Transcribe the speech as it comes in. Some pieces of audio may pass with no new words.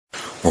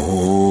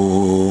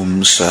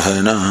ॐ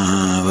सहना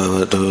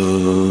भवतु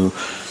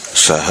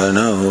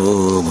सहनौ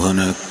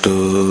भुनक्तु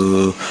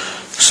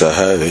सह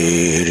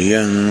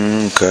वीर्यं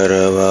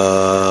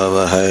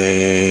करवावहै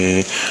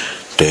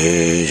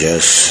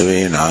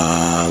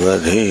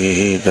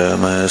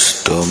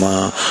तेजस्विनावधीतमस्तु मा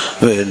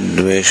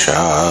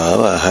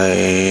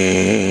विद्विषावहै।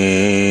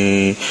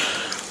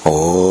 ॐ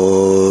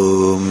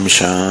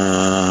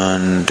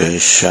शान्ति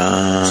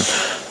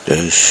शान्ति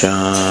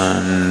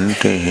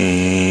शान्तिः।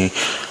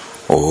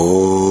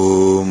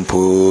 ॐ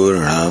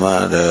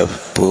पूर्णमदः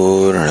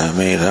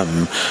पूर्णमिदं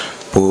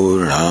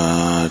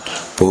पूर्णात्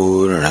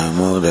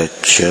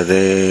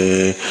पूर्णमुदच्यते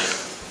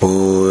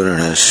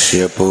पूर्णस्य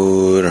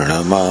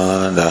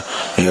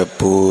पूर्णमादाय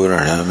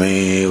पूर्णमेवावशिष्यते।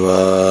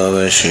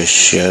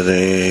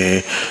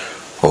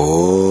 ॐ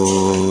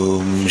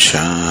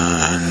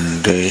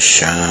शान्ति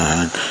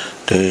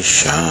शान्ति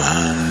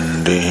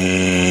शान्तिः।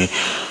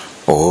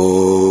 ॐ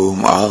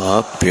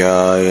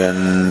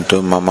आप्यायन्तु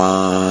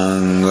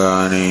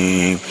ममाङ्गानि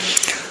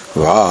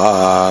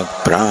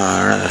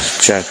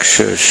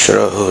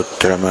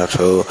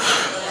वाक्प्राणश्चक्षुश्रोत्रमथो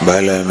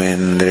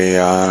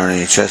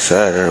बलमिन्द्रियाणि च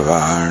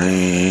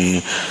सर्वाणि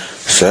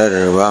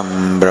सर्वं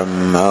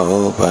ब्रह्म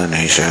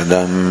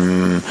उपनिषदं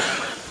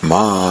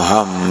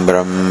माहं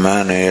ब्रह्म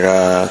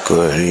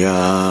निराकुर्याम्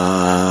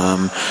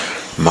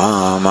मा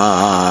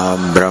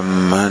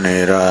ब्रह्म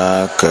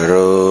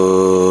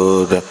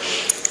निराकरोत्।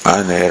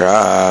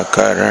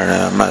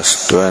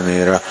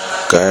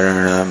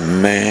 अनिराकरणमस्त्वनिराकरणं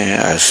मे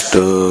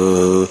अस्तु।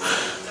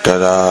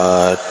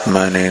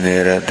 तदात्मनि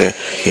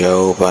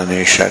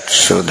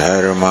निरतेयोपनिषत्सु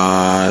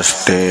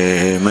धर्मास्ते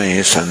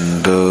मयि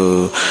सन्तु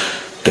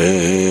ते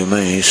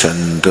मयि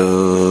सन्तु।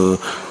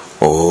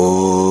 ॐ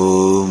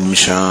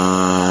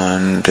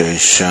शान्ति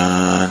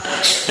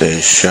शान्ति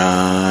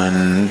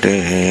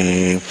शान्तिः।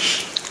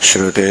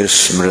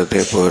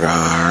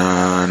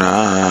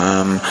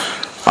 श्रुतिस्मृतिपुराणानाम्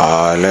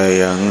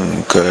आलयं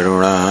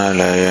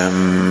करुणालयं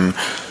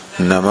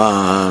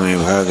नमामि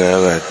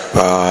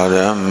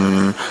भगवत्पादं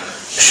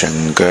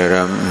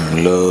शङ्करं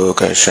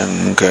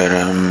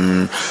लोकशङ्करं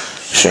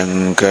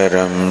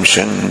शङ्करं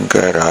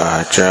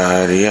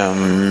शङ्कराचार्यं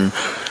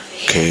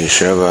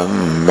केशवं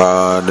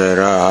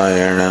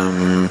बादरायणं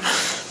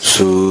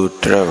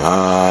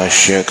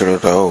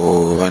सूत्रभाष्यकृतौ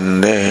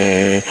वन्दे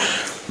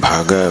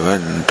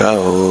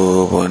भगवन्तौ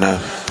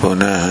पुनः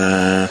पुनः।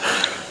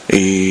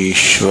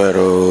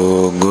 ईश्वरो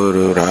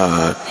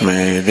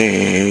गुरुरात्मेति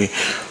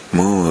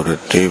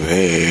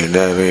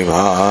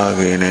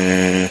मूर्तिभेदविभागिने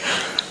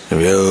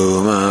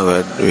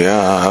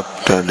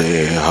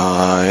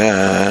व्योमवद्व्याप्तदेहाय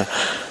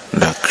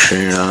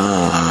दक्षिणामूर्तये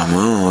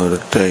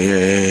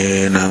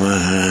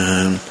नमः।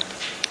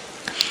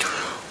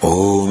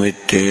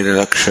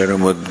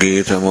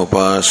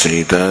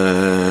 ओमित्येतदक्षरमुद्गीतमुपासीत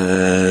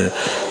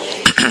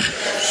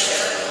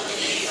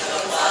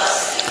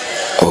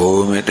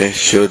ओमिति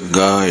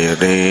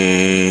ह्युद्गायते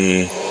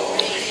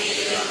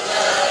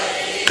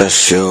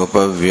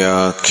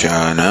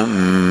तस्योपव्याख्यानम्।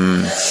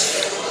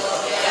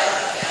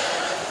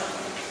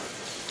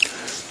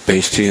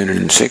 Page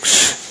 306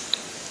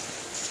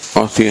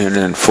 or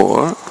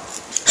 304.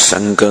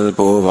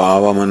 Sankalpo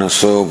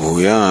vavamanaso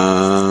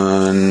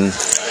bhuyan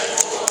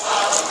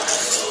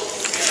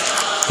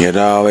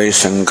yada vai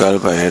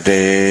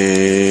sankalpayate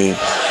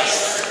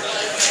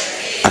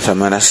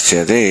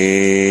athamanasyate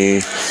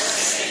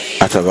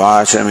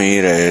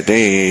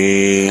अथवाचमीरयते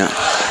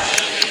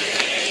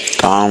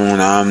ताम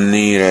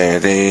नाम्नि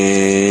रहते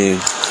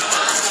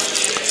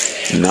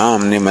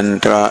नाम्नि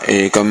मंत्रा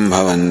एकं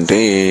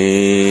भवन्ति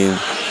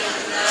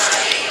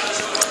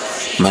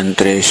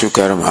मंत्रेषु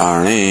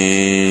कर्माणि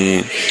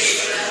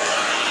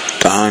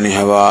तानि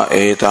हवा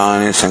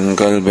एतानि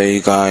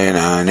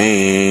संकल्पैकायनानि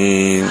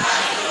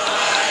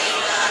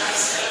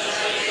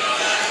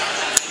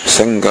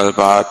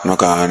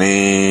संकल्पात्मकानि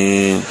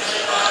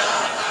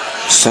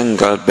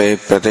संकल्पे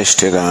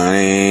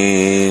प्रतिष्ठितानि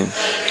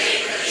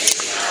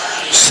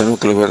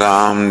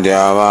समक्लिपतां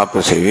द्यावा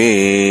पृथिवी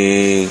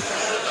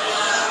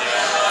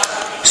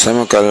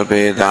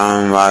समकल्पेतां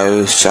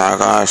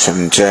वायुश्चाकाशं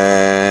च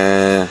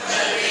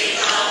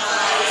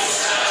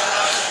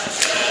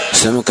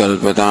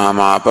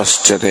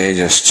समकल्पतामापश्च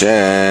तेजश्च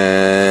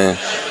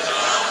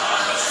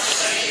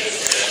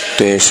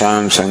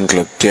तेषां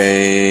संक्लिप्त्यै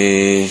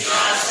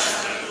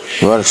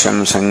वर्षं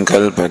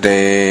संकल्पते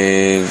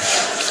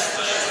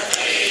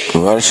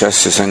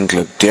वर्षस्य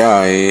संक्लिप्त्यै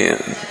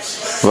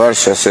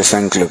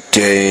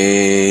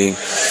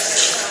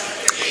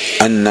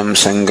अन्नं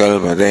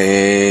संकल्पते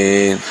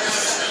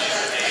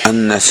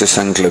अन्नस्य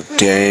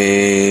संक्लिप्त्यै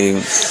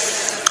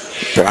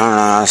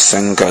प्राणाः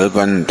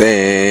संकल्पन्ते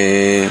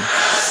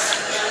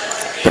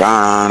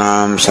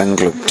प्राणानां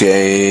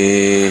संक्लिप्त्यै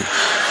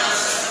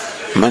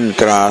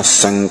मंत्राः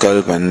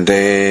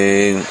संकल्पन्ते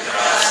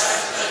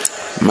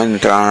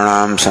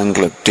मंत्राणां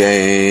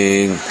संक्लिप्त्यै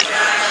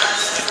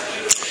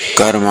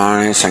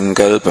कर्माणि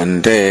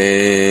संकल्पन्ते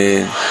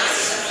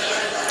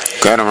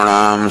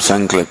कर्मणां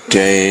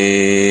संक्लिप्त्यै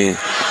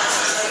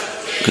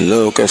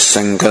लोकः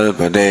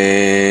संकल्पते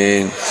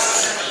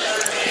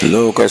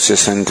lokasya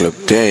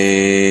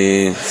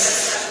sanklapte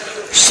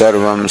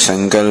sarvam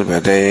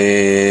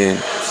sankalpate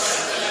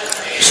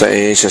sa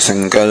esha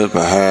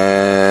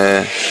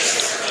sankalpaha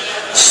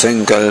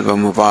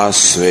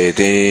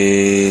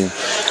sankalpamupasvete.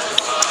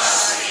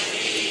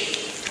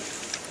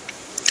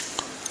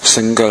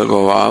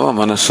 Sankalpa vava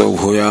manaso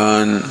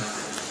bhuyan.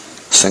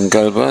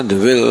 Sankalpa, the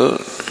will.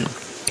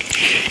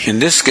 In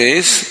this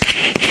case,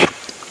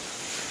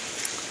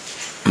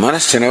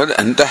 manasyanavad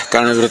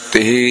antahkarana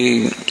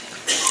vrittihi.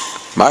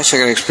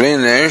 Bhashyakara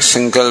explained that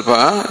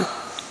sankalpa,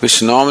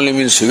 which normally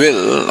means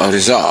will or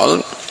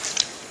resolve,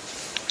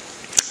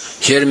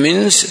 here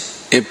means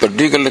a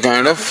particular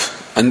kind of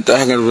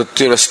antahkarana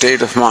vritti or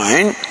state of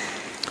mind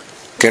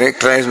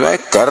characterized by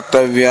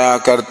kartavya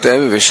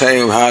kartavya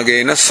vishaya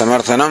bhagena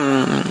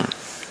samarthanam.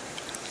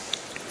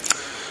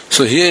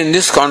 So here in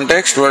this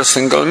context, word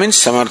sankalpa means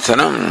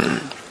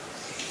samarthanam,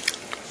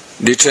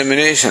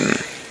 determination,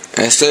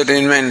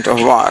 ascertainment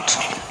of what?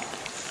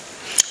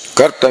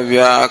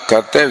 Kartavya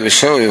kartavya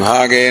vishaya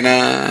vibhagena.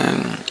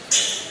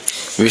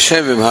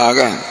 Vishaya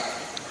vibhaga,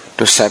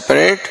 to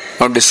separate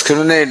or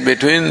discriminate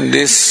between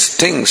these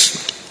things.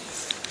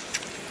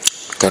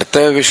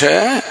 Kartavya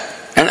vishaya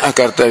and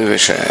akartavya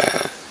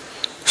vishaya.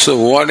 So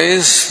what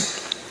is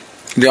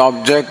the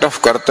object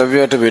of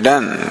kartavya to be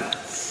done?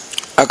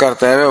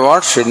 Akartavya,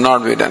 what should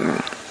not be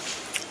done?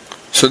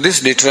 So this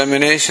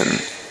determination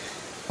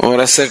or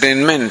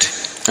ascertainment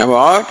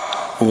about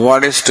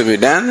what is to be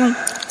done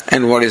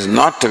and what is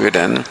not to be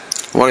done,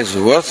 what is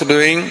worth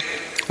doing,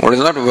 what is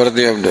not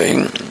worthy of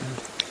doing,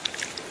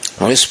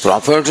 what is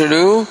proper to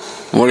do,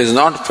 what is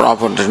not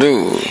proper to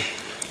do.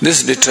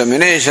 This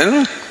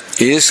determination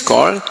is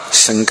called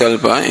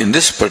sankalpa in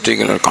this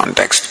particular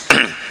context.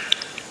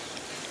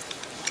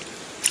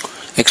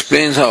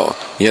 Explains how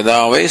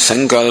yada vai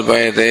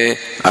sankalpayate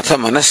atha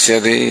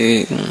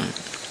manasyati.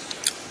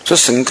 So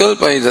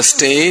sankalpa is a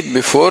state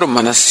before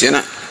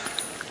manasyana.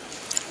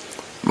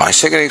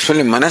 Bhashyakara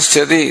explains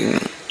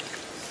manasyati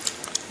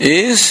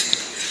is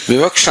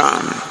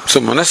vivaksham. So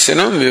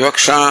manasyanam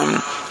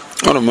vivaksham,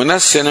 or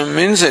manasyanam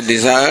means a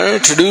desire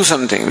to do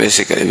something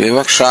basically.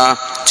 Vivaksha,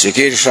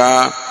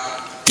 chikirsha,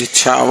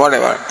 ichha,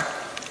 whatever.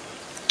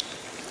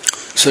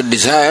 So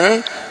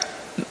desire,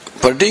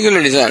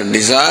 particular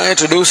desire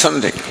to do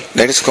something,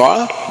 that is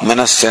called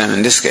manasyanam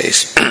in this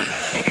case.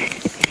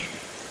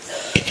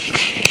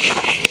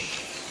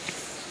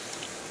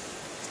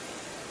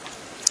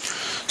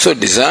 So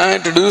desire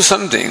to do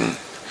something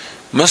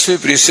must be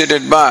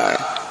preceded by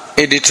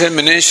a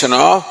determination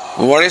of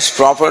what is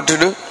proper to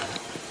do.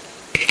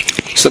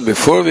 So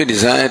before we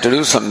desire to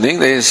do something,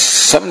 there is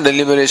some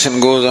deliberation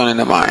goes on in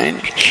the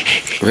mind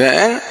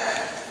where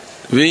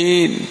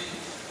we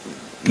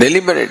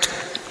deliberate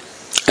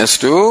as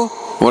to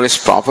what is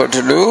proper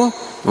to do,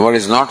 what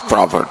is not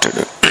proper to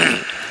do.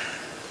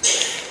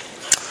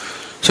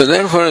 So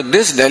therefore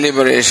this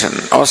deliberation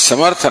or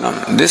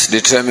samarthanam, this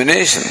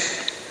determination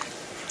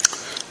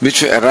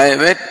which we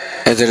arrive at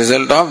as a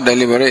result of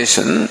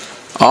deliberation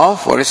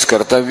of what is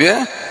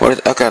kartavya, what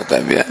is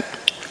akartavya,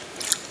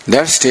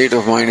 that state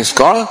of mind is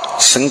called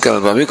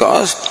sankalpa,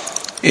 because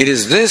it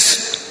is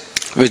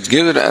this which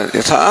gives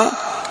yatha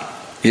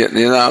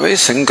yadave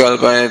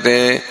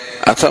sankalpayate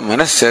atha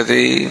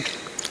manasyati.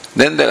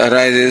 Then there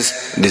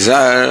arises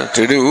desire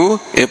to do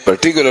a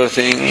particular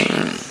thing.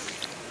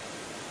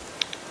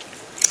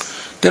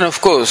 Then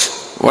of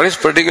course, what is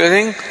particular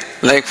thing?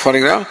 Like for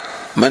example,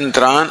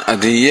 mantran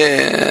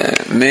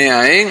adhiye, may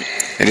I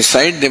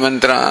recite the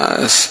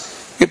mantras.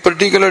 A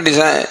particular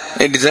desire,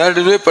 a desire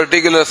to do a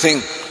particular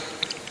thing.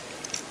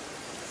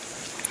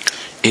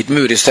 It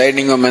may be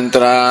reciting of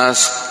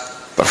mantras,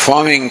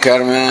 performing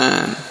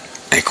karma,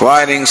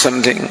 acquiring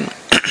something.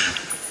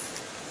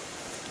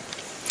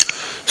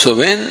 So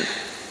when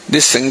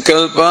this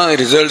sankalpa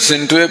results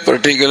into a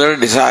particular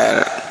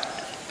desire,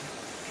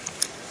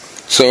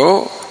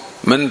 so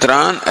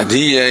mantran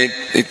adhiya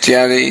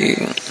ityadi,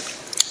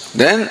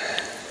 then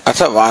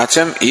atha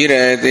vacham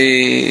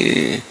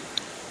irayati.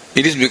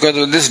 It is because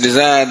of this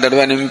desire that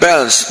one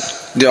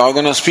impels the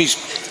organ of speech,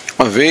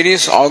 of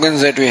various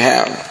organs that we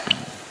have.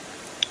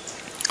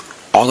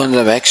 Organs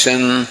of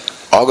action,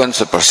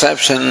 organs of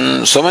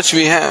perception, so much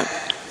we have.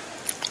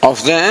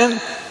 Of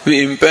them,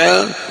 we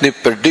impel the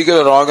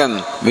particular organ,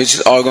 which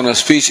is organ of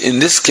speech in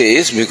this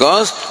case,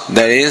 because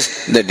there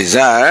is the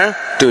desire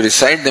to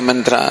recite the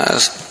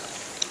mantras.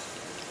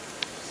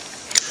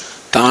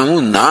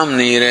 Tamu nam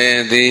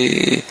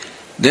nirayati.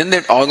 Then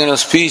that organ of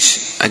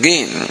speech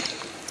again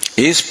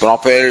is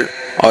propelled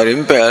or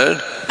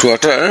impelled to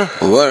utter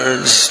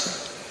words.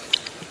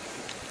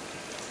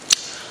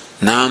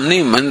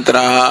 Namni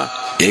mantra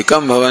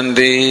ekam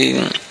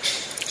bhavanti.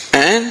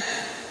 And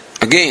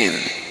again,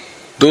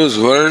 those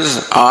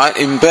words are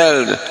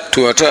impelled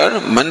to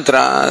utter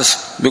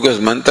mantras, because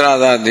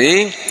mantras are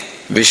the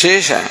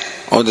vishesha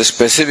or the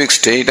specific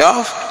state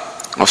of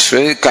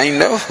specific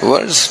kind of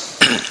words.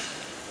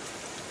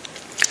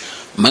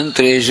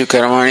 Mantreshu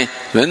karmani.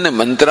 When the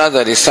mantras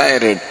are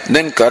recited,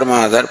 then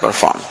karmas are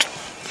performed.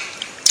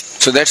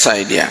 So that's the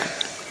idea.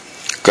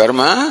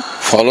 Karma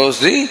follows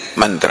the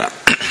mantra.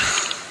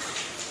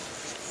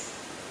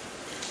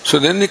 So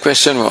then the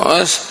question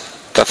was,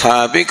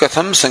 Tathapi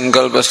katham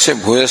sankalpasya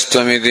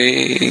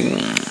bhuyastvamiti.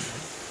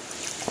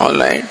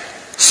 Alright,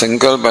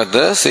 sankalpa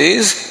thus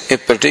is a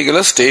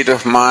particular state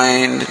of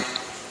mind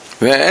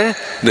where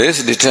there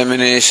is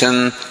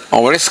determination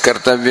of what is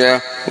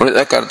kartavya, what is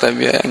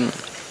akartavya.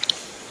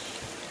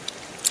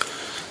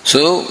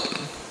 So,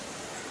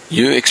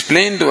 you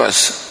explain to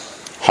us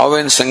how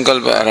when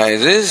sankalpa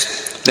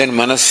arises, then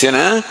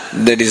manasyana,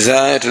 the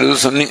desire to do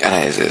something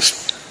arises.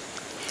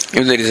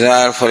 If the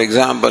desire, for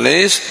example,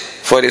 is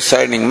for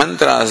reciting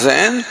mantras,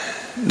 then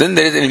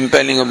there is an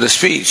impelling of the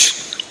speech,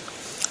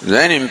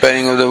 then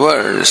impelling of the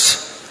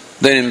words,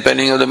 then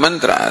impelling of the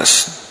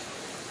mantras,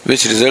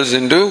 which results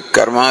into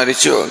karma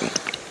ritual.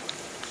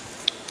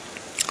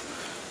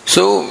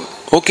 So,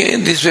 okay,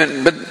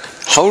 but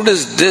how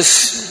does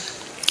this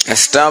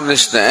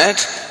establish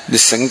that the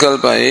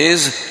sankalpa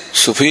is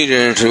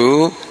superior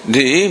to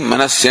the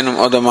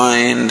manasyanam of the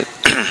mind?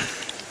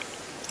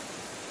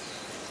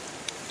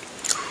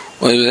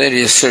 We were there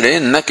yesterday,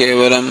 na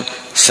kevalam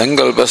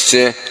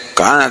sankalpasya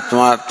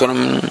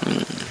karanatmatvam.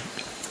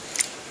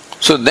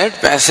 So that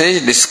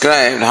passage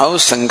described how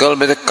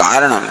sankalpa is a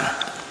karanam,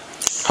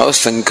 how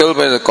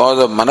sankalpa is the cause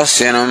of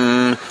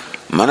manasyanam,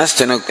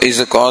 manasyanam is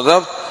the cause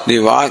of the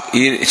vak,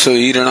 so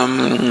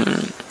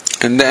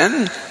iranam, and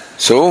then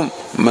so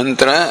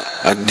mantra,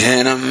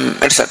 adhyanam,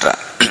 etc.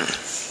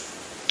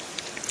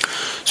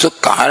 So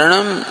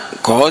karanam,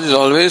 cause is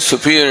always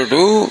superior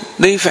to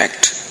the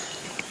effect.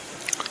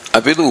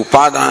 Apitu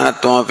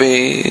upadanatvapi.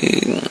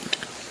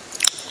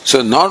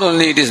 So not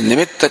only it is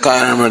nimitta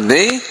karanam, but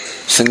the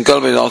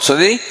sankalpa is also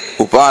the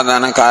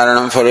upadana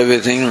karanam for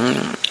everything.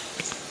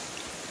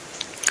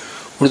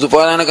 What is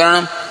upadana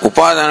karanam?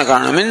 Upadana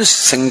karanam means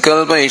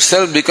sankalpa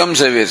itself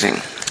becomes everything.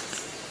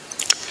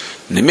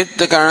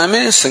 Nimitta karanam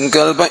means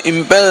sankalpa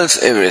impels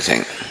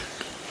everything.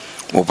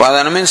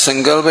 Upadana means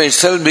sankalpa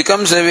itself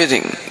becomes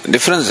everything.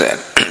 Difference there.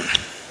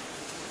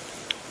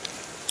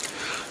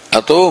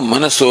 Ato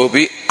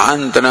manasopi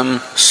antaram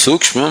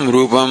sukshmam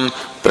rupam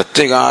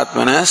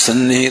pratyagatmana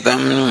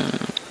sannihitam.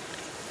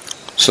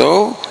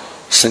 So,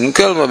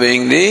 sankalpa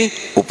being the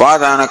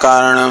upadana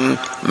karanam,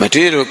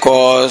 material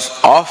cause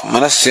of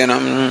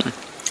manasyanam,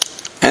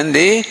 and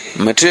the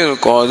material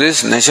cause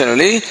is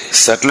naturally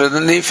subtler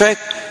than the effect.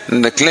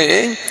 And the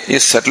clay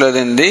is subtler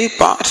than the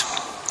part,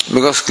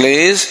 because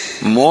clay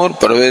is more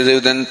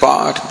pervasive than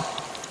part.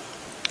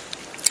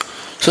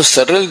 So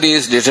subtlety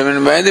is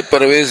determined by the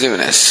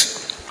pervasiveness.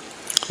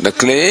 The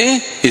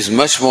clay is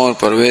much more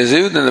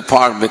pervasive than the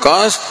part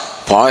because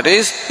part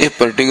is a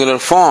particular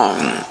form,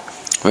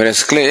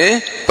 whereas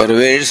clay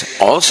pervades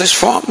all such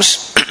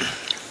forms.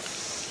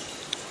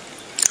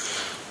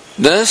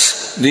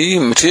 Thus, the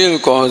material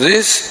cause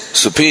is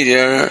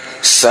superior,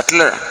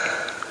 subtler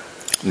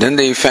than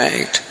the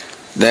effect.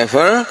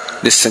 Therefore,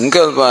 the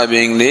sankalpa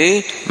being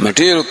the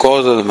material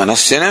cause of the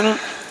manasyanam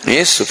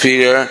is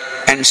superior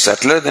and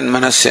subtler than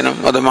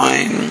manasyanam of the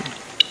mind.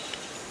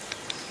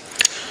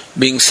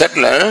 Being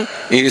subtler,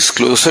 it is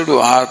closer to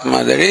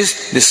Atma, that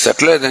is, the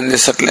subtler than the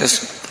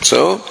subtlest.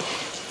 So,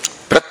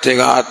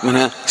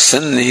 pratyagatmana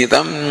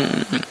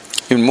sannihitam,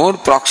 is more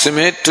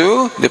proximate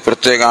to the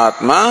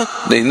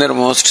pratyagatma, the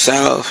innermost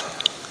self.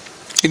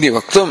 Iti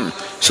vaktum.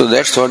 So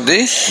that's what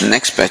the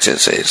next passage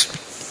says.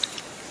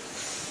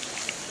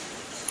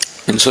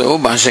 And so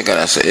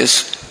Bhashyakara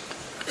says,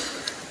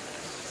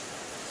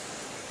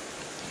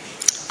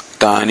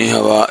 Tani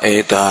hava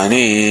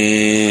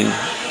etani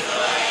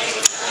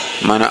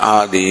man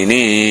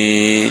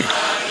adini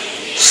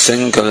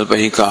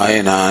sankalpai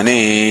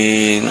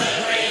kayanani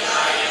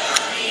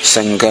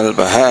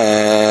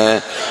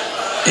sankalpaha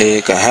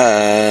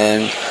ekaha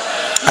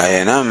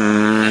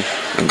ayanam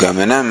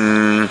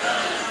gamanam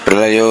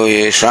pralayo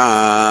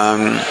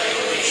yesham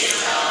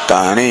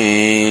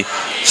tani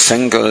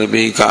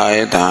sankalpai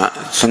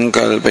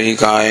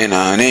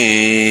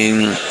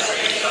kayanani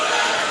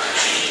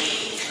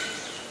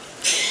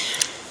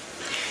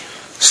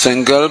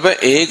sankalpa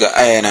eka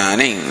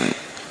ayanani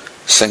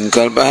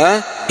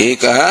sankalpa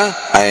eka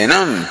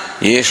ayanam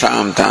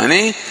yesham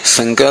tani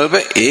sankalpa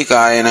eka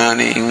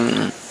ayanani.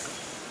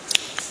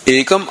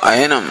 Ekam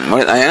ayanam.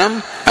 What is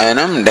ayanam?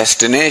 Ayanam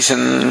destination.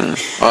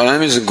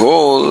 Ayanam is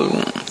goal.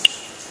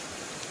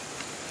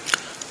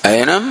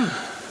 Ayanam,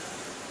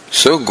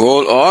 so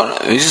goal, or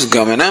which is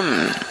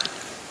gamanam.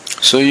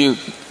 So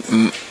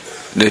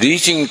the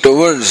reaching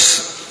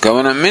towards,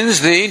 gamanam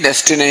means the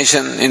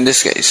destination in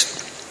this case.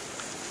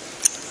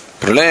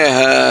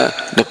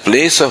 Pralaya, the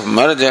place of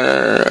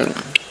merger.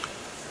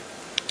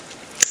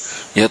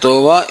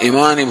 Yatova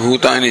imani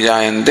bhutani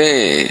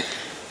jayante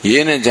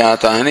yena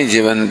jatani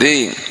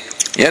jivanti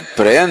yat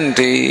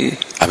prayanti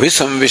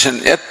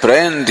abhisamvishan yat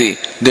prayanti,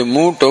 they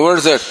move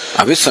towards that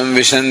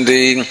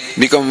abhisamvishanti,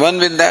 become one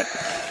with that.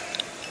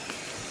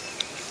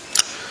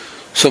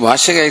 So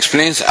Bhashyaka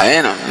explains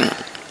ayanam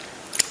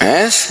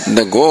as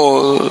the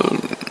goal.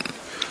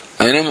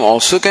 Ayanam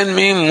also can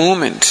mean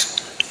movement.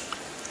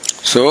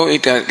 So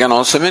it can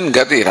also mean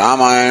Gati,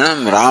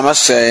 Ramayanam,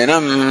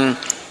 Ramasyayanam,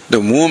 the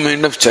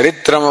movement of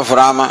Charitram of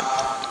Rama.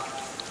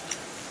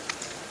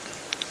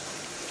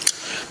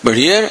 But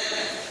here,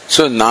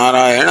 so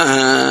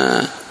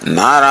Narayana,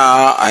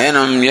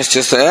 Narayanam, yes,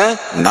 just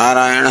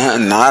Narayana,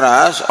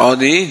 Naras or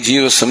the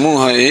Jiva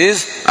Samuha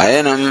is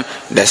Ayanam,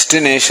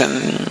 destination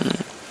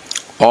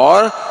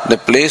or the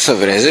place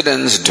of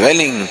residence,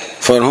 dwelling,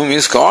 for whom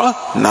is called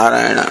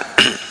Narayana.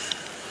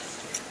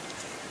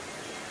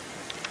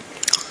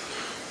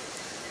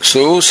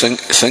 So,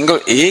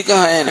 Sankalpa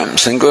Eka Ayanam,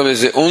 Sankalpa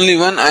is the only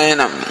one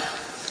Ayanam,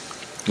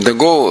 the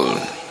goal,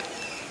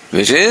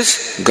 which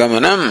is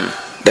Gamanam,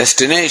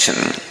 destination,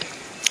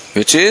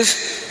 which is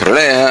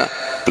Pralaya,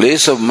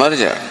 place of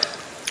merger.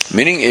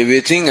 Meaning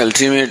everything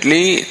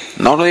ultimately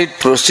not only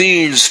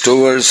proceeds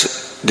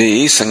towards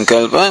the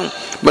Sankalpa,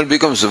 but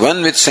becomes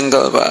one with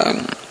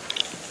Sankalpa.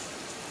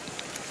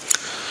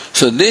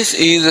 So this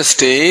is the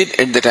state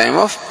at the time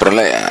of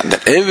Pralaya,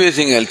 that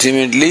everything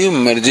ultimately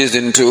merges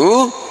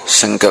into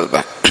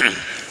Sankalpa.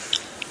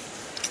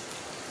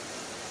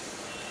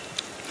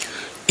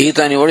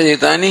 Etani, what is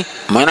Etani?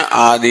 Mana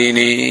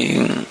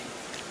Adini.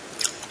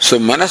 So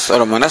Manas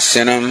or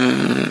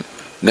Manasyanam,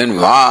 then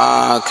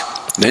Vak,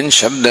 then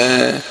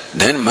Shabda,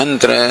 then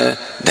Mantra,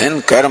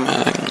 then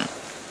Karma.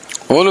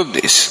 All of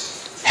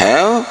this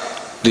have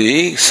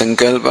the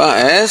Sankalpa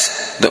as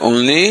the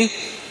only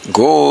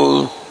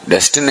goal,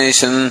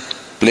 destination,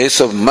 place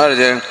of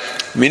merger,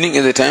 meaning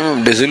at the time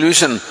of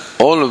dissolution,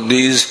 all of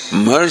these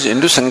merge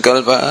into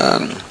Sankalpa.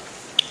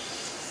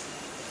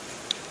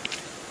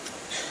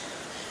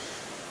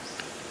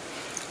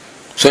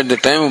 So at the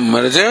time of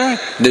merger,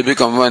 they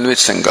become one with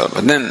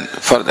Sankalpa. Then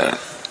further,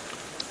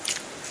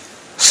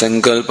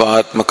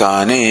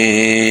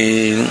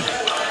 Sankalpatmakane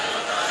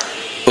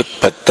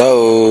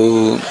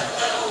Utpattau.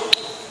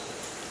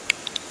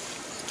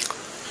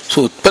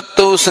 So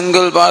Utpattau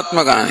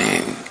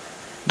Sankalpatmakane,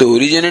 they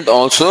originate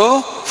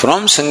also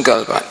from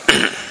Sankalpa.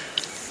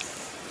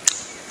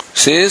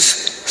 Says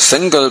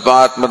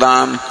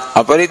Sankalpatmadam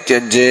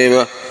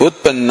Aparityajeva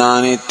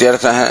Utpannani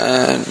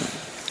Tyartha.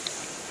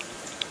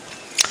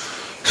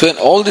 So when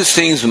all these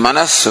things,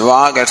 Manas,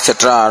 Vag,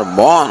 etc. are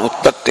born,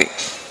 Utpatti,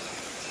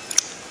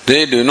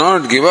 they do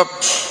not give up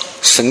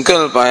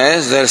Sankalpa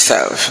as their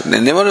self. They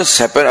never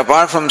separate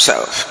apart from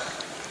self.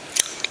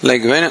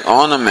 Like when an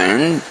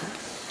ornament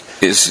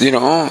is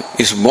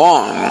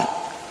born,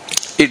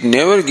 it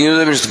never gives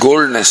up its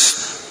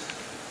goldness.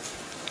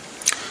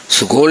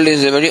 So gold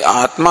is the very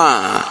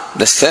Atma,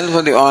 the self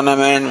of the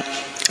ornament.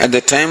 At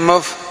the time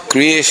of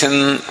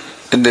creation,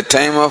 at the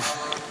time of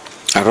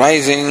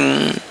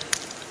arising,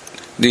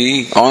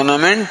 the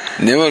ornament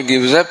never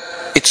gives up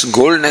its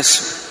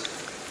goldness.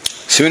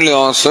 Similarly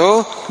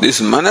also,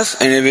 this Manas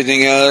and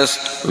everything else,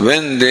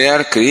 when they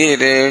are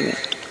created,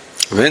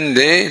 when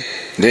they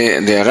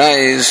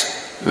arise,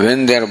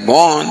 when they are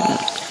born,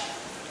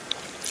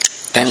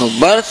 time of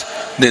birth,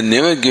 they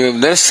never give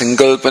up their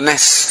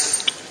Sankalpaness.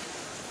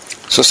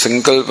 So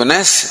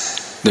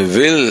Sankalpaness, the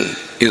will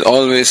is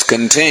always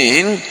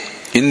contained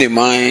in the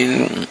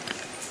mind.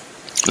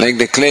 Like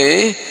the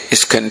clay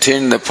is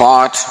contained in the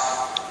pot,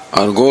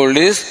 or gold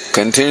is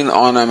contained in the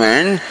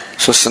ornament,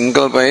 so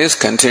Sankalpa is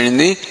contained in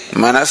the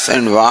Manas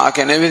and Vak,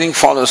 and everything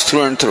follows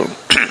through and through.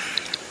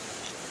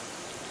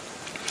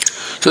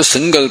 So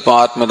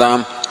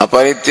Sankalpatmadam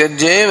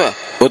Aparityajeva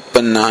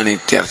Utpannani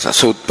Tyartha.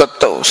 So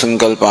Utpattau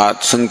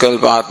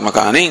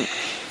Sankalpatmakani,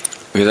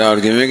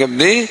 without giving up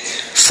the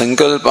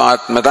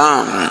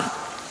Sankalpatmadam,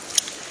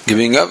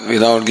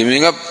 without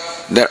giving up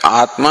their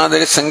Atma,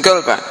 there is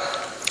Sankalpa.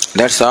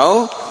 That's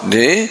how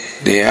they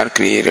are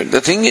created.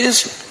 The thing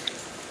is,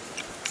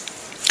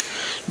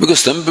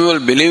 because some people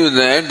believe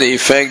that the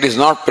effect is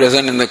not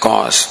present in the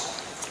cause,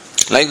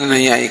 like the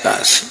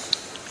Nayayikas.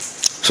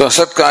 So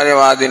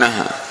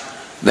Asatkaryavadinaha,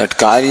 that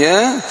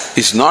Karya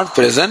is not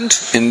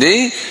present in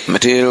the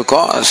material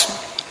cause.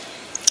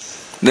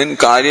 Then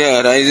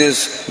Karya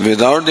arises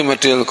without the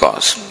material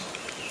cause.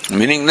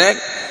 Meaning that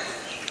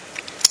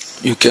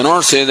you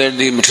cannot say that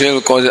the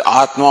material cause is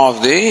Atma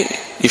of the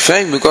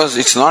effect because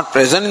it's not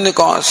present in the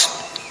cause.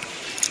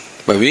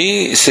 But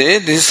we say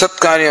this is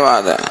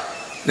Satkaryavada,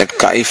 that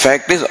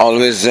effect is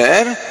always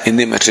there in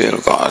the material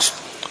cause.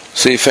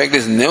 So effect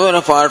is never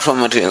apart from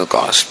material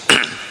cause.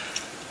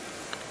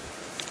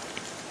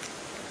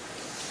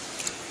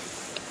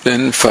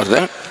 Then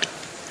further,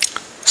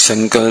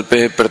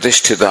 Sankalpe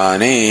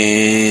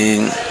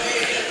Pratisthitane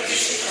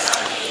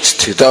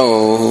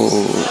Sthitau.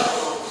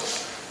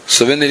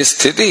 So when there is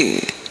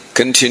sthiti,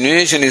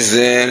 continuation is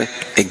there,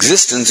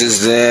 existence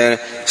is there,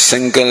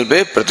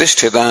 Sankalpe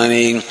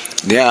Pratisthitane,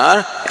 they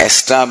are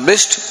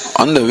established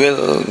on the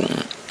will.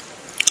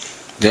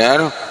 They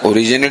are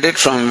originated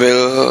from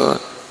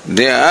will,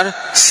 they are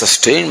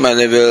sustained by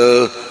the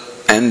will,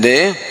 and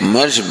they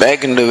merge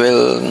back into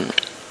will.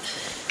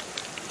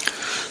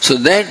 So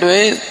that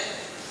way,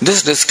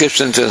 this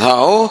description says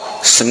how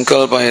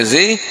Sankalpa is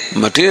the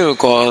material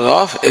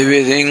cause of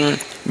everything,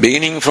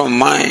 beginning from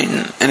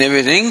mind and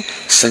everything,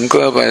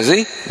 Sankalpa is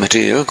the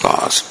material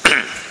cause.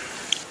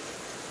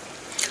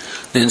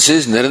 Then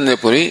says Narendra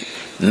Puri,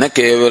 na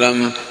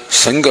kevalam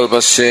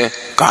sankalpasya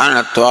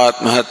karanatvat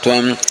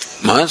mahatvam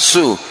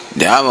mahatsu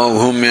dyava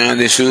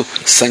bhumyadishu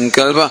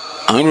sankalpa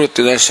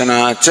anuvritti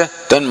darshanacha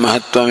tan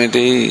mahatvam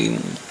iti.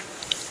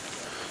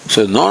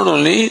 So not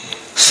only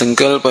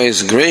sankalpa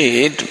is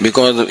great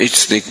because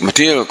it's the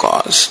material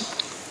cause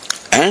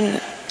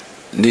and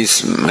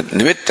this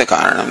nimitta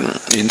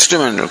karanam,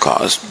 instrumental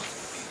cause,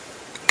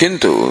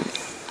 kintu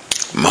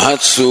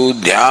mahatsu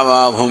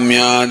dyava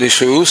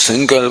bhumyadishu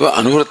sankalpa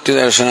anuvritti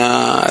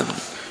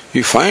darshanat.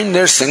 You find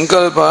that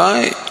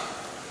sankalpa,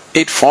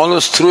 it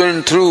follows through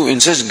and through in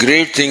such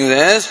great things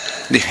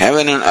as the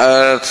heaven and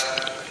earth,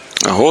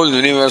 the whole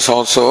universe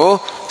also.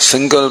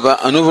 Sankalpa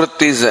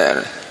anuvritti is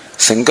there.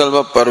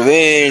 Sankalpa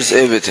pervades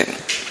everything.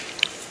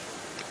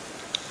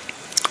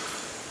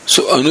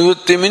 So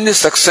anuvritti means the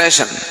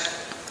succession.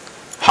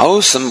 How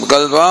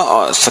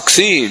sankalpa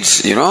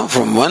succeeds,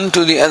 from one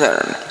to the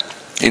other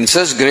in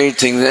such great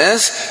things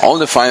as all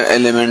the 5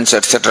 elements,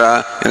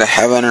 etc., in the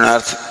heaven and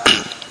earth.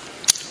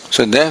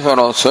 So therefore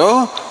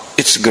also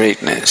its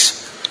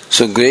greatness.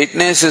 So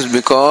greatness is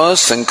because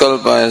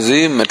sankalpa is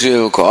the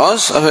material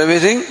cause of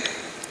everything,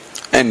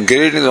 and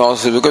greatness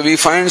also because we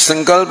find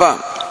sankalpa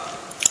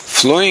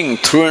flowing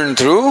through and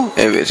through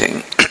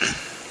everything.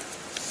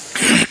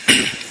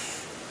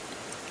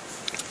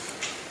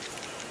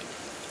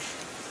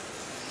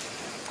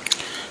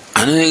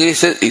 Anandagiri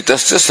says,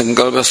 itasya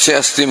sankalpasya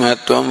asti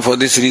mahatvam. For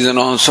this reason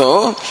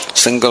also,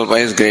 sankalpa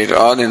is great.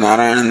 Or the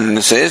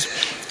Narayana says,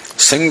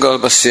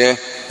 sankalpasya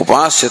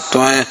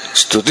upasyatva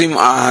stutim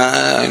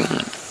aha.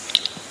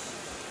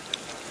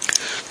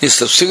 The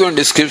subsequent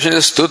description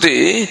is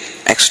stuti,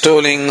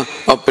 extolling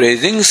or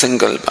praising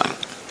sankalpa.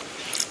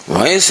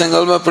 Why is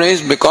sankalpa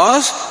praised?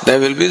 Because there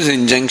will be this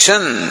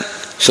injunction.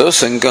 So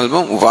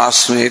sankalpam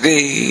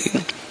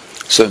upasmeti.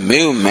 So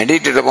may you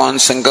meditate upon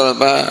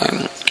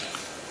sankalpa.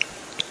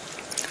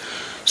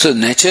 So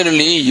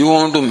naturally you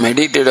want to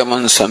meditate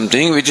upon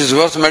something which is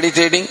worth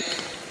meditating.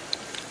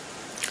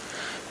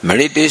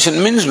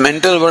 Meditation means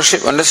mental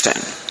worship,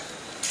 understand?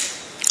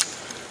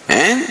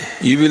 And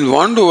you will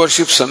want to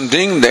worship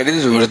something that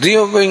is worthy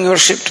of being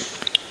worshipped.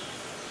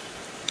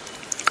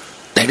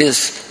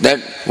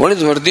 What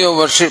is worthy of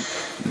worship?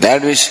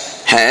 That which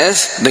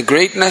has the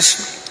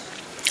greatness.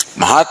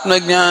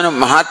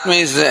 Mahatma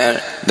is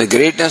there, the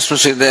greatness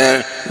must be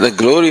there, the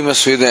glory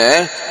must be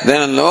there,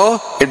 then lo,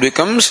 it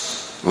becomes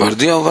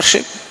worthy of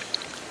worship.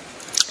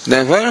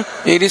 Therefore,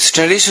 it is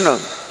traditional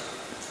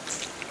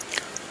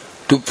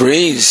to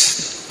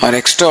praise or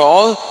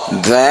extol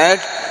that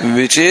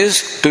which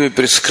is to be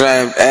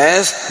prescribed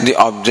as the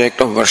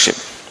object of worship.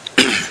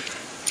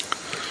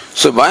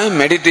 So by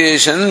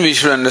meditation we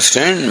should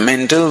understand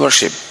mental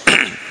worship.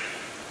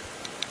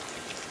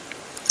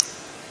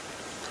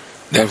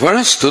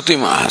 Therefore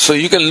stutima. So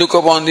you can look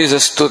upon this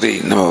as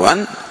stuti, number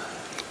one.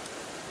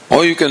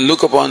 Or you can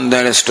look upon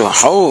that as to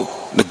how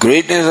the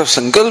greatness of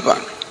sankalpa,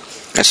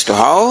 as to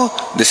how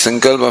the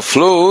sankalpa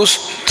flows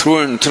through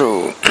and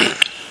through.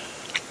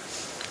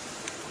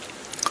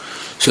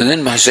 So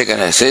then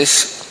Bhashyakara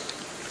says,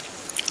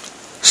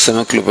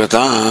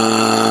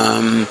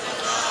 Samaklupatam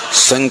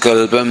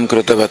sankalpam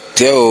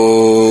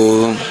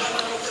krutavatyo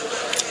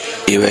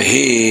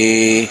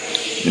ivahi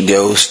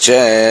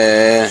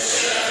dyauscha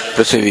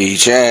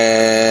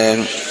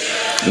prithvicha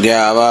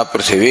dyava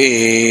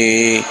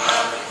prithvi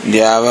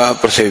dyava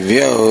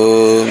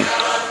prithivyo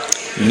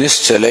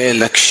nischale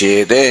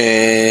lakshyete.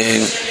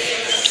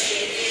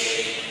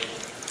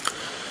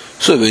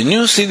 So when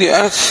you see the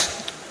earth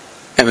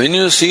and when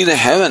you see the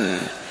heaven,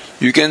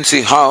 you can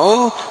see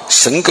how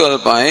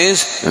sankalpa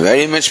is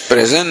very much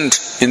present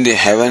in the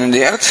heaven and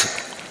the earth.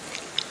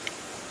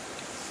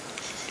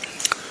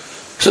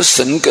 So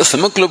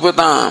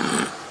samaklupatam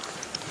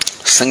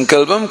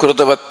sankalpam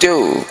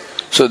krutavatyo.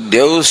 So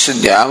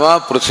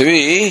dyava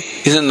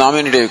prithvi is a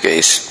nominative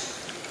case.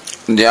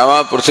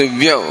 Dyava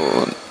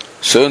prithivyo.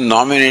 So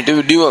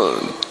nominative dual.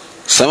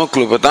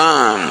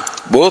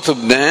 Samaklupatam. Both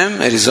of them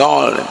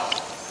resolved.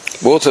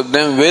 Both of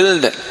them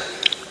willed.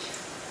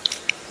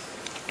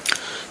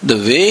 The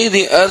way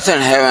the earth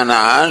and heaven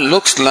are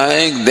looks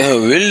like they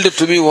have willed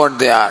to be what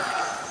they are.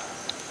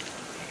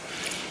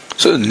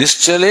 So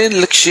nischale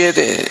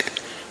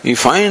lakshyate. We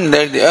find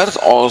that the earth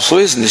also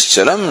is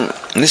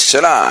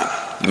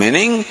nischala,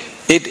 meaning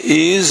it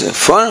is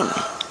firm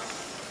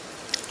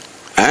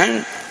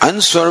and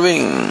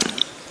unswerving.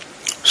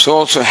 So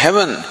also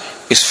heaven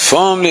is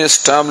firmly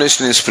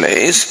established in its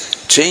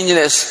place,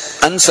 changeless,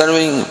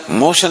 unswerving,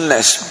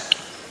 motionless.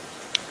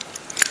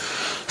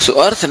 So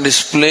earth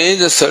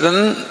displays a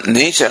certain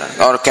nature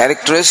or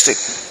characteristic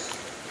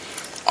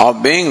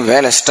of being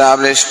well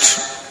established,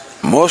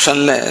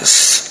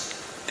 motionless,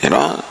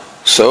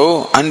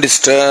 so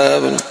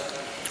undisturbed.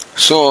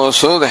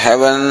 So the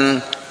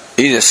heaven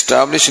is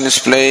established in its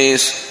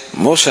place,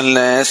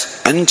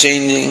 motionless,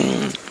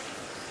 unchanging.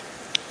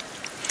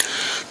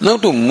 Now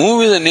to move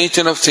with the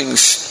nature of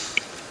things.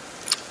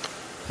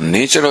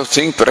 Nature of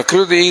things,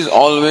 Prakriti is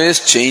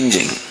always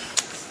changing.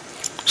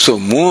 So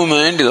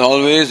movement is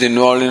always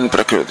involved in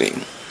Prakriti.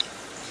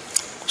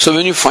 So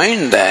when you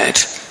find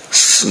that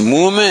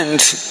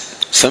movement,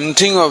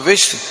 something of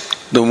which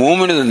the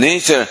movement is the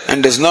nature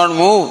and does not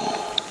move,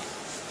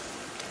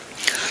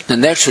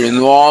 then that should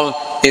involve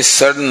a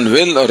certain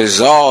will or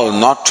resolve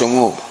not to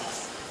move.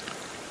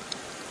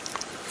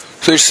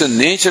 So it's the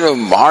nature of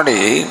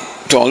body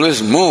to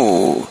always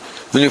move.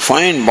 When you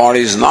find body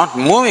is not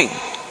moving,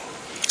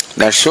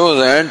 that shows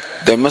that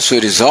there must be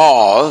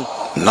resolve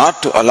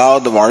not to allow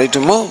the body to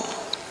move.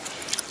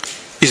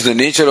 Is the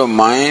nature of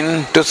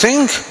mind to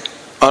think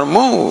or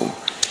move?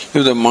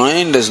 If the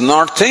mind does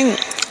not think,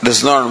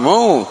 does not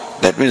move,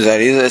 that means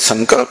there is a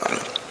sankalpa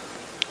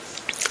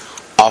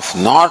of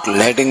not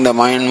letting the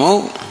mind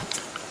move.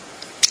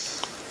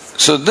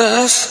 So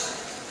thus,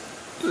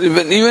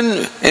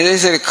 even as I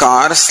said, a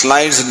car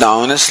slides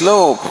down a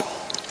slope.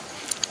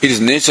 It is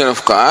nature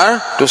of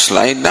car to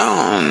slide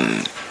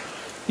down.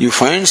 You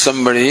find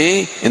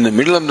somebody in the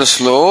middle of the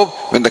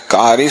slope when the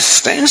car is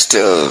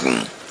standstill.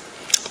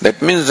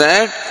 That means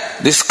that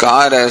this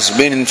car has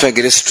been in fact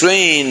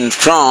restrained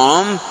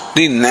from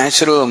the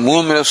natural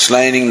movement of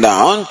sliding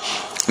down.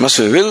 Must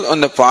be will on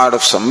the part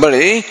of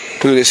somebody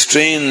to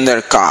restrain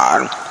their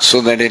car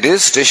so that it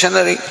is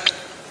stationary.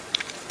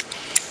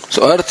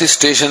 So earth is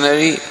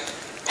stationary,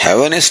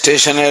 heaven is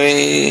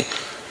stationary,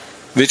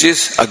 which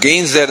is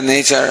against their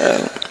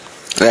nature.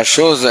 That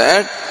shows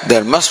that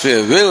there must be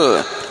a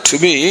will to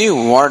be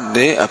what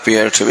they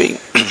appear to be.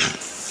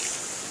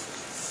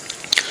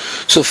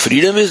 So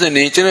freedom is the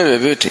nature of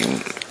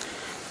everything.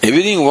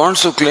 Everything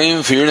wants to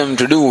claim freedom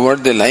to do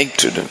what they like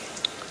to do.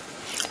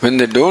 When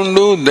they don't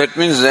do, that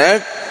means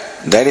that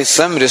there is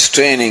some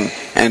restraining,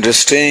 and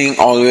restraining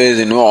always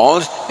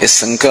involves a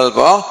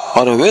sankalpa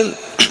or a will.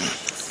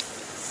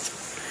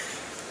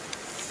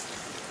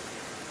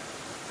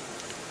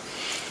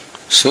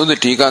 So the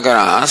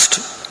Tikakara asked,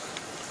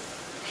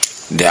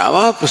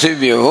 Dyava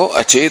prasivyo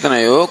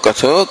achetanayo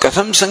katho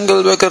katham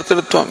sankalpa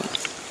kartritvam.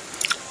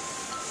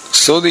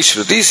 So the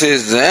Shruti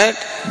says that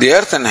the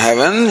earth and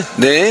heaven,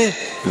 they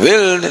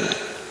willed.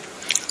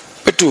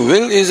 But to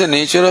will is the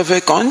nature of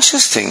a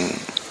conscious thing.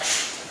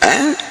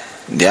 And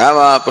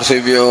Dyava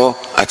prasivyo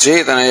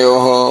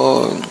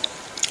achetanayo.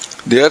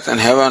 The earth and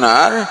heaven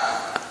are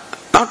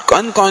not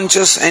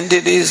unconscious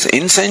entities,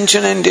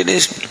 insentient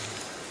entities.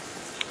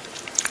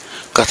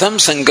 Katham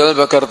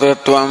sankalpa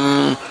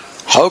kartatvam.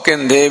 How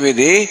can they be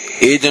the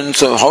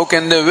agents of, how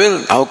can they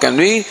will? How can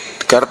we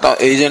karta,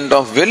 agent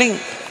of willing,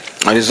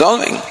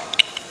 resolving?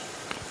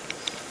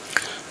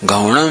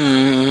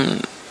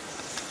 Gaunam,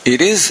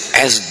 it is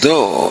as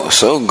though,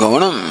 so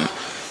gaunam,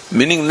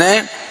 meaning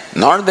that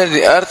not that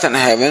the earth and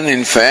heaven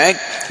in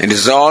fact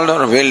resolved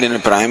or willed in a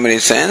primary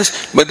sense,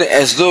 but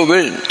as though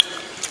willed.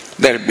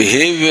 Their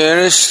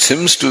behavior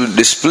seems to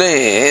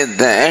display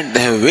that they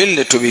have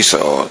willed to be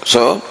so.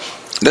 So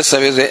that's why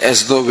we say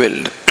as though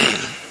willed.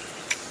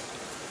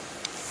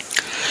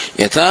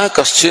 Yatha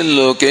kaschil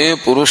loke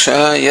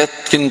purusha yat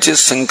kinchit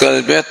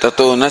sankalpya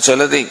tato na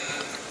chalati.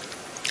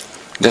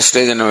 Just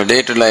as in our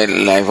day-to-day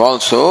life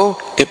also,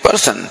 a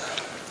person.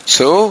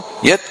 So,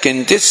 yat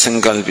kinchit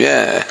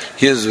sankalpya,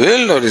 he has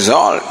willed or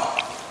resolved.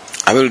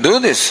 I will do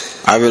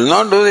this, I will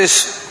not do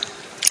this.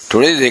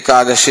 Today is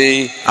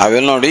Ekadashi, I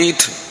will not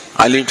eat,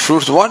 I'll eat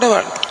fruits,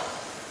 whatever.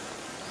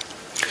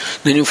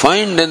 Then you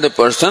find that the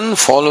person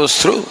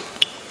follows through.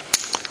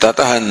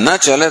 Tataha na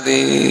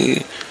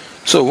chalati.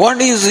 So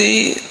what is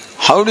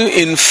how do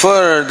you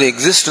infer the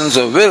existence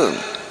of will?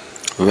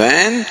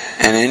 When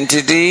an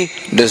entity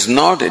does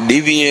not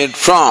deviate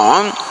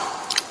from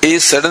a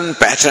certain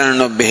pattern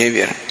of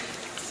behavior.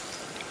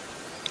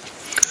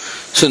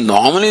 So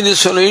normally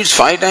this fellow eats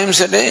 5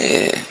 times a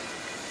day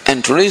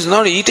and today is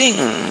not eating.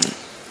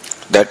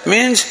 That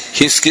means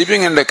he is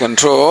keeping under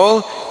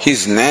control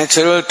his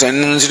natural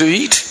tendency to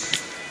eat.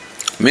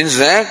 Means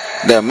that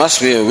there must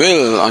be a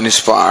will on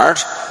his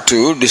part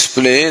to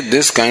display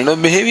this kind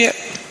of behavior.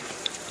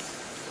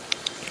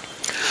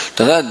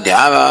 Tada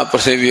dhyava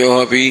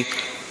prasavyo api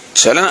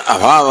chalan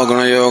abhava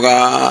guna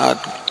yogat.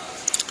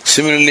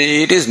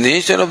 Similarly, it is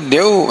nature of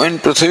Dev and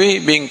Prithvi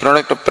being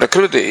product of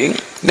Prakriti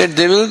that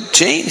they will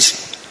change.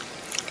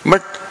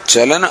 But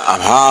chalan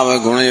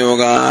abhava guna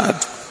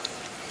yogat.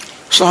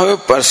 So how a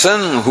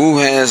person who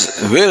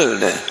has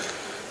willed,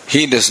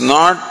 he does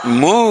not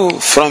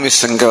move from his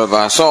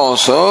sankalpa. So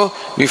also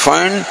we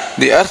find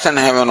the earth and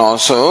heaven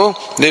also,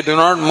 they do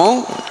not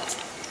move.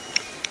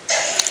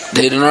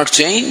 They do not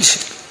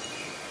change.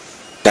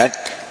 That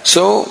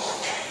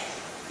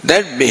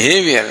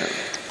behavior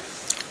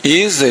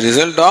is the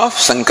result of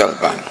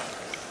sankalpa.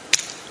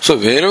 So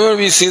wherever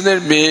we see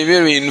that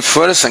behavior, we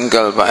infer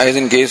sankalpa, as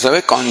in case of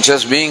a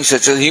conscious being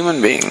such as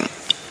human being.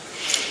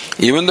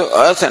 Even though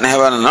earth and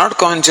heaven are not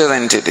conscious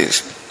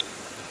entities,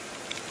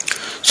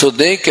 so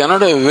they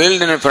cannot have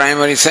willed in a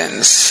primary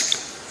sense.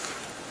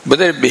 But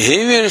their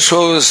behavior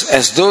shows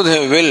as though they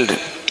have willed,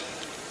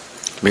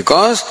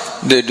 because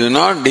they do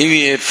not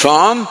deviate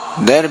from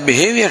their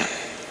behavior.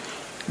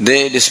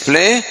 They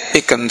display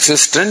a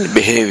consistent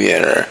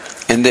behavior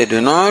and they do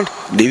not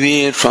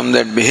deviate from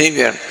that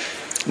behavior.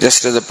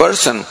 Just as a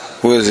person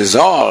who is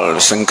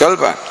resolved,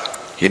 sankalpa,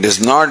 he does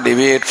not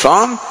deviate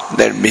from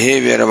that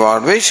behavior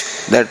about which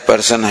that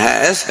person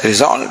has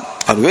resolved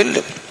or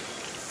willed.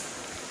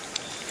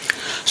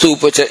 So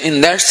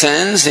in that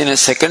sense, in a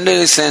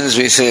secondary sense,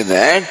 we say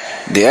that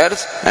the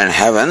earth and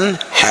heaven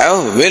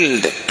have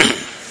willed.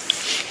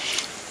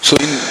 So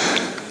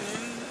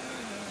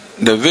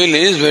the will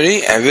is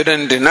very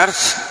evident in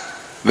earth,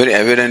 very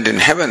evident in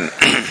heaven.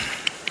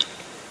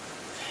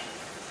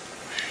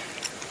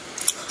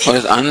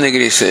 Whereas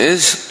Anandagiri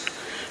says,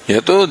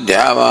 Yato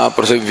Dyava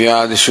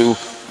Prasavyadishu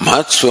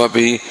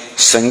Mahatswapi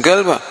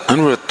Sankalpa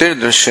Anuvrattir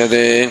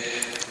Drishyate.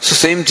 So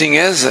same thing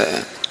as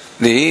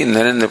the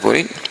Narendra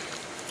Puri.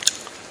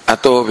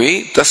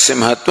 Atovi Tasya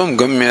Mahatvam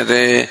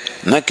Gamyate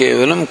Na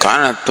Kevalam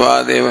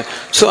Kanatva.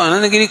 So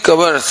Anandagiri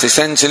covers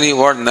essentially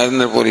what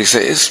Narendra Puri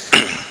says.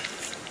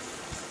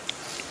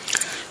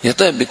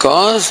 Yata,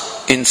 because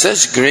in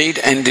such great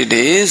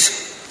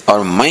entities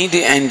or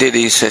mighty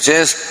entities such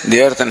as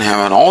the earth and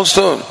heaven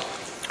also,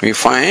 we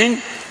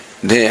find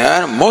they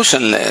are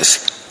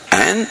motionless,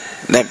 and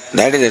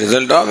that is a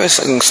result of a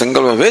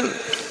sankalpa will.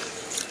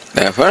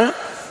 Therefore,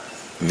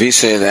 we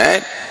say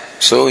that,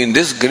 so in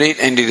this great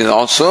entity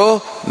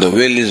also, the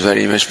will is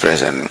very much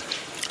present.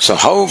 So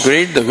how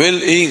great the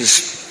will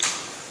is?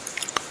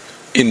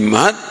 In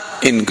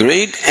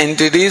great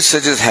entities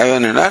such as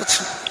heaven and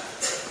earth,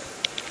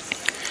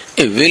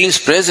 a will is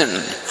present.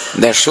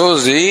 That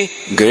shows the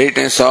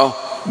greatness of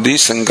the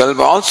sankalpa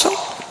also.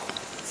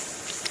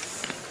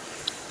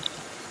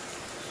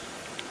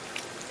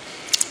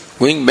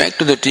 Going back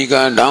to the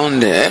tika down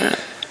there,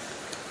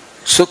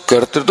 so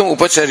kartrutam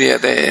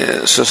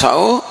upacharyate. So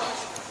how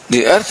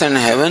the earth and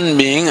heaven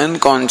being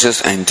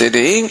unconscious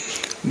entity,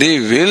 the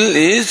will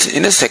is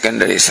in a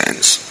secondary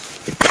sense.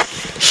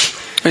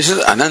 Which is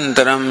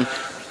anantaram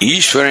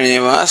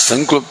ishvaraneva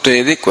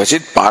sankluptedi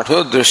kvachit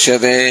patho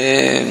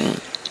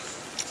drishyate.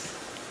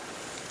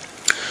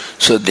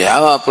 So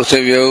Dyava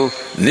Prasavyo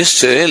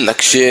Nischare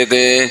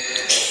Lakshyate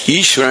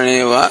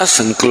Ishvaraneva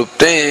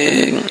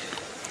Sanklupte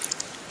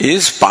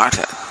is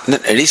Patha.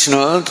 That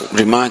additional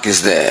remark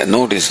is there,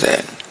 note is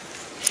there.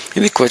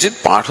 In the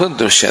Kvachit Patha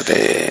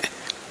Drishyate.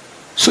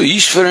 So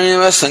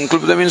Ishvaraneva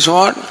Sanklupta means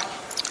what?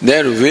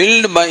 They are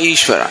willed by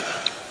Ishvara.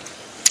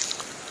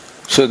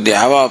 So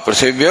Dyava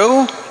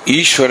Prasavyo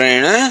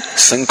Ishvarana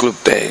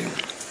Sanklupte.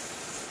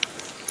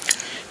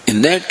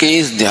 In that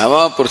case,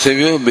 Dyava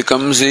Prasavyo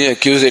becomes the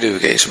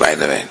accusative case, by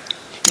the way.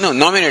 No,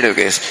 nominative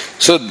case.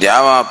 So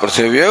Dyava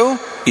Prasavyo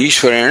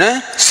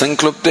Ishvarana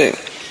Sanklupte.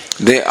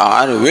 They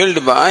are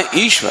willed by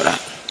Ishvara.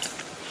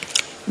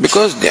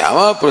 Because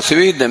Dyava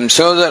Prasavyo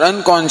themselves are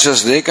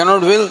unconscious, they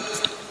cannot will.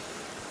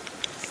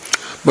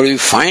 But we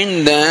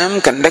find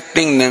them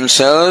conducting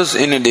themselves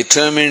in a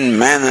determined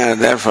manner,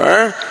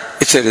 therefore,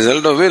 it's a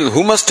result of will.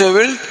 Who must have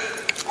willed?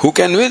 Who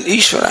can will?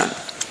 Ishvara.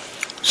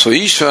 So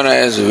Ishvara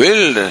has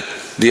willed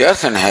the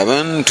earth and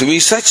heaven to be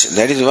such.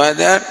 That is why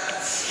they are.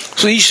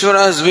 So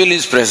Ishvara's will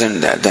is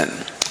present there then.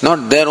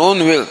 Not their own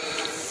will.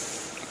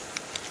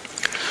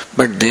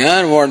 But they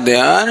are what they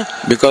are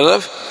because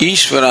of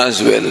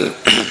Ishvara's will.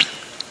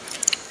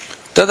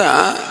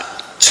 Tada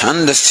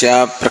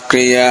chandasya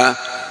prakriya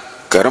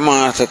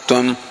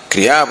karmarthatvam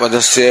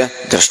kriyapadasya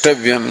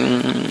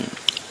drashtavyam.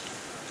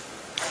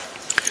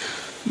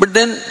 But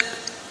then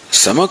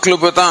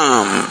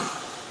samaklupatam,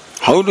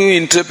 how do you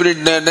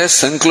interpret that as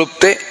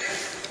sanklupte?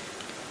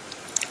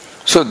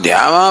 So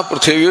Dyava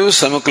Prithivyu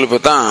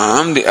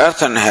Samaklupatam, the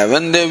earth and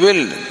heaven they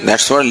willed.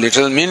 That's what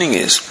literal meaning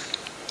is.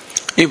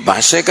 If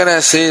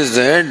Bhashyakara says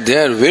that they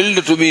are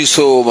willed to be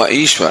so by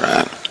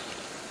Ishvara,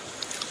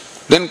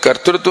 then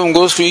Kartrutvam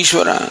goes to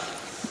Ishvara.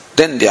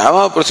 Then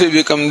Dyava Prithivyu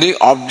become the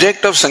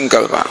object of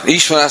Sankalpa,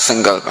 Ishvara's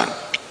Sankalpa.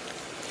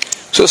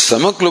 So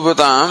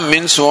Samaklupatam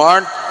means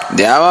what?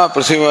 Dyava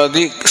Prithivyu are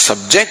the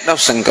subject of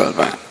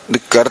Sankalpa, the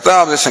Karta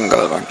of the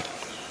Sankalpa.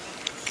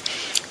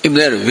 If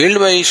they are willed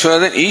by Ishvara,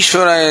 then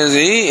Ishvara is the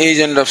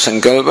agent of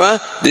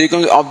Sankalpa, they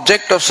become the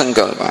object of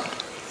Sankalpa.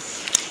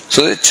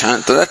 So the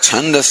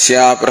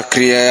chandasya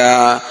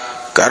prakriyaya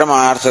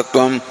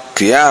karmarthatvam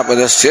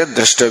kriyapadasya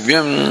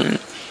drashtavyam.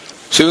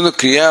 So even the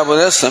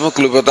kriyapada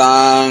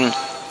samaklupatam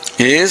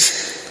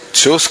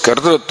shows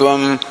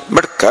kartrutvam,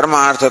 but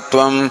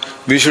karmarthatvam,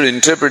 we should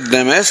interpret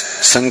them as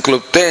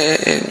sanklupte.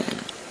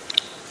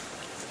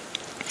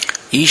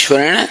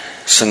 Ishvarana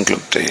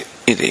sanklupte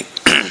iti.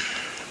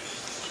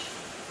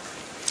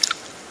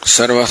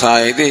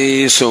 Sarvasa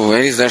iti. So where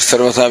is that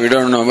Sarvasa? We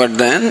don't know. But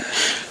then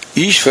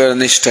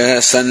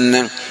Ishvaranishta san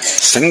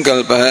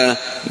sankalpa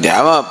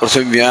Dyava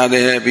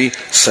Prasavyadehapi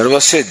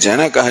sarvasya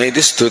janaka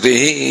iti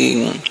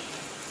stuti.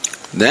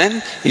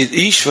 Then is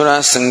Ishvara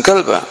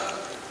sankalpa,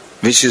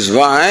 which is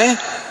why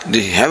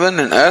the heaven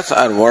and earth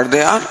are what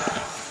they are.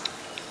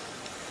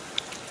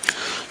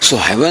 So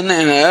heaven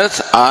and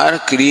earth are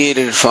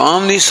created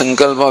from the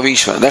sankalpa of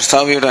Ishvara. That's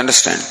how we have to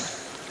understand.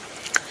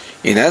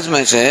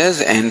 Inasmuch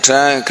as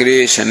entire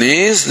creation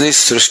is the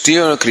srishti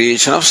or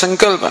creation of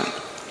sankalpa.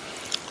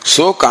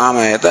 So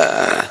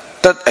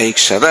kamayata tat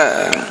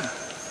aikshata.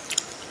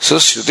 So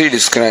Shruti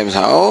describes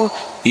how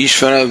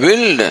Ishvara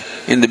willed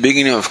in the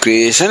beginning of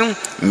creation,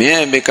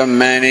 may I become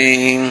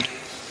many,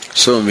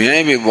 so may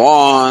I be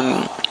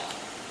born.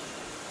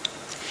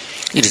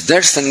 It is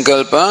that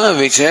sankalpa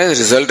which has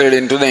resulted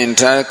into the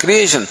entire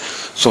creation.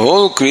 So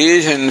whole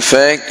creation in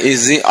fact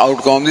is the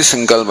outcome of the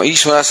sankalpa,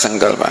 Ishvara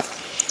sankalpa.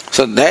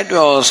 So that way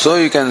also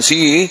you can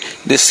see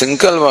the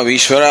sankalpa of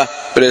Ishvara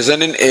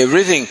present in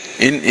everything,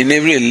 in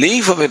every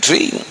leaf of a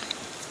tree.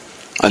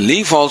 A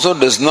leaf also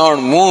does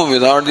not move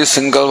without the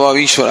sankalpa of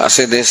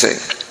Ishvara, they say.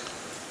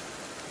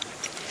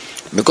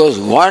 Because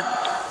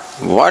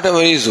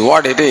whatever is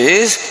what it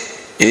is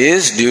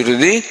due to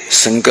the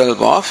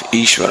sankalpa of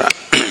Ishvara.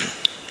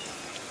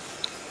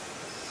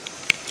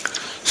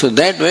 So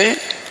that way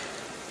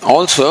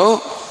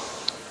also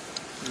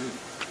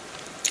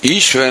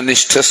Ishvara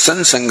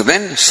Nishthasan Sankalpa,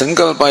 then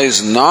sankalpa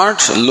is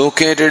not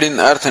located in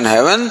earth and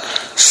heaven,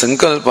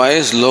 sankalpa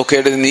is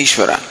located in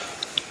Ishvara.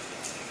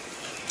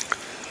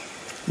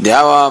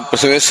 Dyava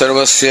Prasave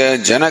Sarvasya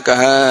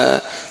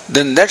Janakaha,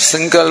 then that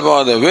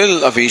sankalpa, the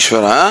will of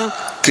Ishvara,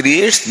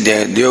 creates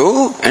Dev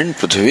and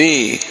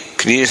Prithvi,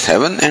 creates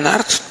heaven and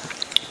earth.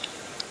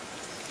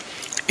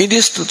 It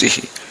is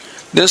Stuti.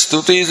 The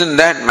Stuti is in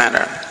that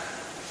manner.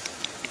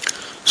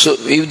 So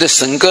if the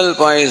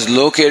sankalpa is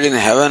located in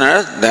heaven and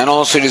earth, then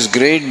also it is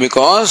great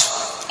because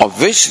of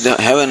which the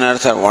heaven and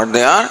earth are what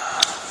they are.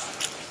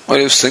 Or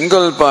if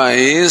sankalpa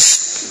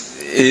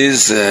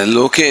is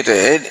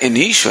located in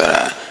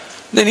Ishvara,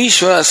 then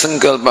Ishvara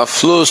sankalpa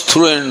flows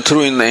through and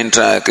through in the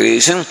entire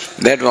creation.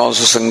 That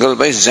also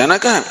sankalpa is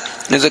Janaka,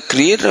 is the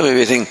creator of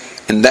everything.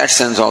 In that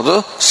sense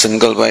also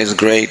sankalpa is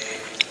great.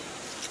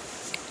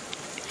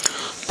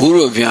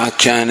 Purva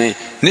Vyakhyane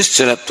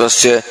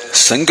Nischalatvasya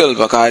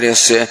Sankalpa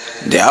Karyasya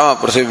Dyava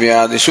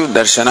Prithvyadishu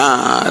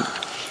Darshanat.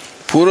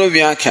 Purva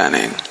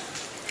Vyakhyane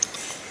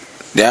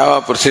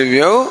Dyava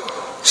Prithvyo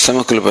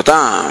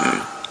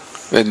Samakalpatam.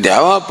 When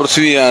Dyava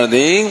Prithvi are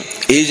the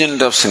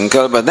agent of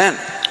sankalpa, then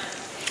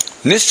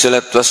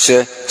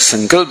Nischalatvasya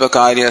Sankalpa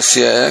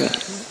Karyasya.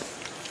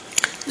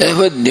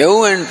 Therefore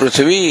Dev and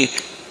Prithvi,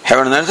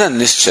 heaven and earth are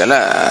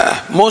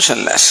Nischala,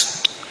 motionless.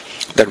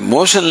 That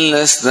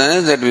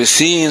motionlessness that we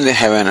see in the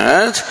heaven and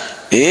earth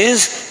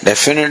is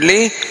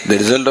definitely the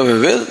result of a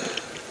will.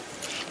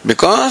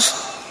 Because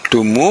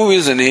to move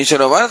is the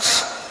nature of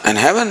earth and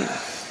heaven,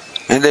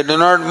 and they do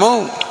not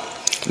move.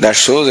 That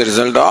shows the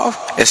result of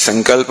a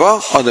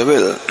sankalpa or the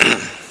will.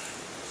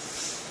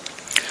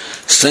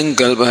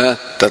 Sankalpa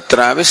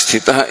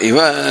tatravisthita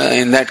iva.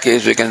 In that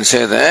case we can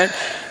say that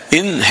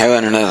in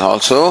heaven and earth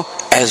also,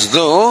 as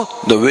though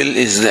the will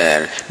is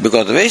there,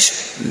 because of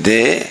which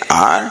they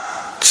are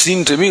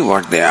seen to be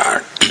what they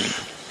are.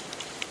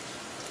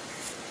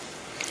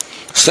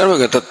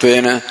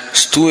 Sarvagatattvena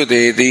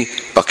stuyate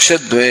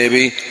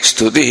pakshadvevi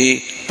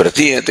stutihi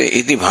pratiyate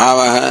iti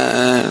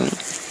bhavaha.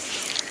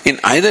 In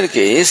either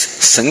case,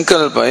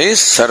 sankalpa is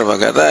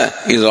sarvagata,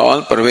 is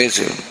all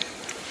pervasive.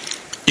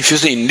 If you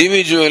say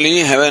individually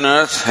heaven and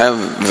earth have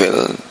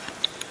will,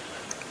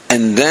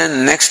 and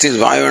then next is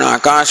Vayu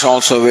and Akash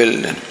also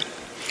willed,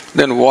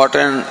 then water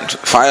and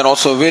fire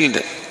also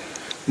willed,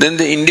 then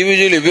they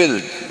individually will.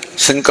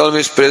 Sankalpa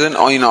is present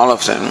in all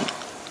of them.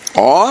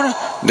 Or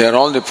they are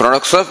all the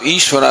products of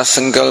Ishvara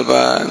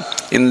Sankalpa.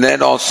 In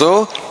that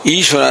also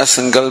Ishvara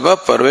Sankalpa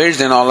pervades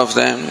in all of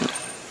them.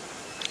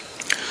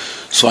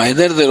 So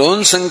either their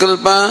own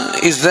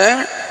Sankalpa is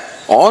there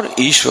or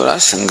Ishvara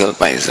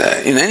Sankalpa is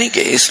there. In any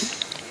case,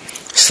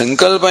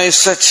 Sankalpa is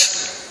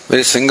such,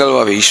 whether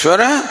Sankalpa of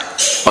Ishvara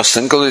or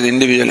Sankalpa of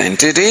individual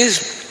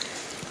entities,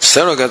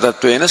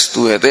 Sarvagatattvena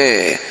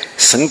stuyate.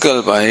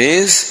 Sankalpa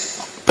is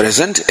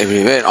present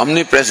everywhere,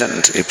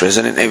 omnipresent, is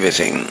present in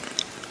everything.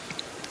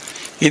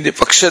 In the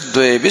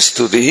pakshadvevi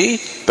stutihi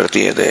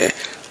pratiyate.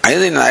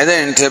 Either in either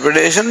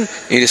interpretation,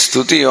 it is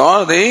stuti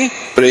or the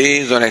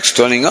praise or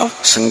extolling of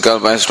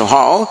sankalpa as to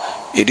how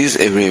it is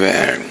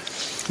everywhere.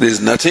 There is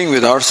nothing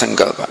without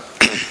sankalpa.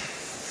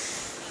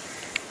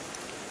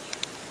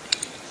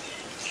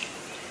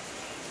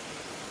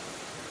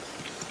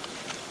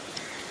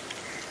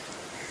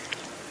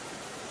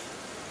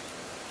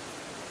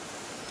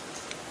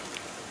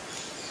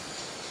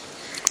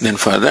 Then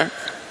further,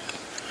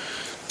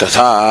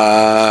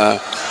 tatha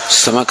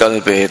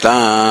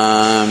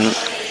samakalpetam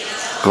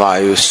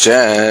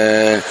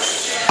vayuscha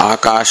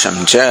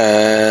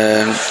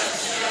akashamcha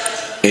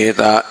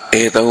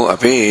etau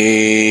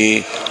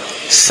api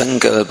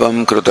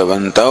sankalpam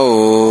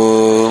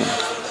krutavantau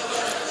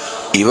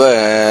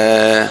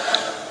iva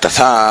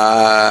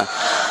tatha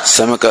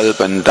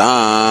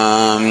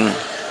samakalpantam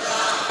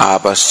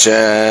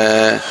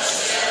apascha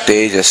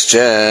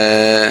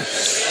tejascha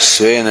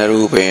svena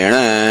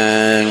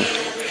rupena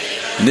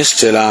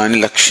nischalani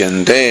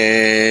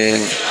lakshante.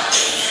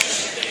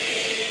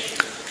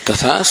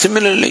 Tatha,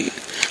 similarly,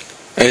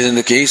 as in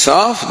the case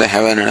of the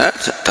heaven and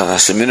earth, tatha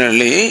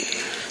similarly,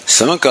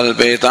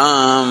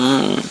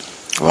 samakalpetam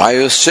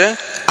vayuscha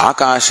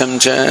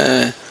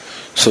akashamcha.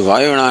 So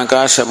vayu and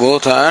akasha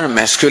both are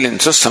masculine,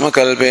 so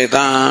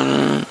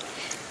samakalpetam.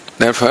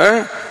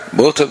 Therefore,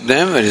 both of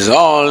them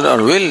resolved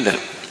or willed.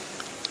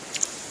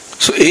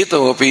 So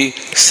etaopi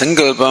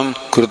sankalpam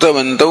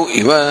krutavantau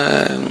iva.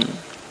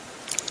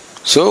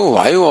 So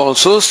Vayu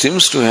also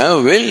seems to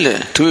have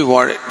willed to be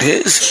what it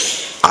is.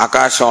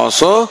 Akash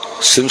also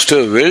seems to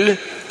have willed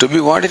to be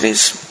what it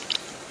is.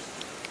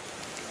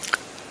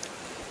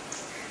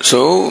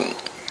 So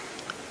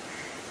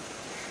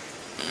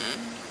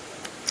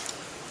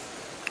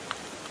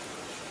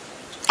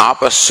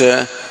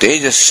Apasya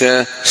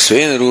tejasya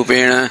svena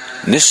rupena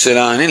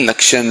nischalani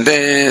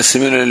lakshante.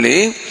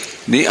 Similarly,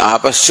 the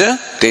apasya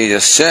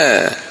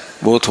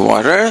tejasya, both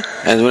water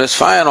as well as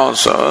fire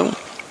also,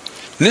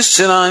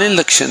 nischalani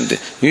lakshante.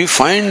 We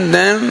find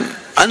them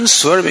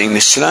unswerving.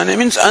 Nischalani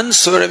means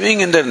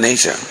unswerving in their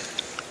nature.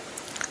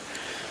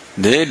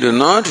 They do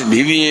not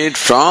deviate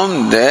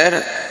from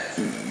their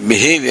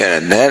behavior,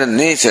 their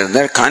nature,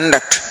 their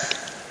conduct.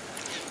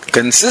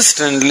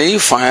 Consistently,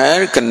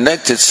 fire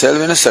conducts itself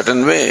in a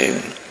certain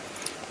way.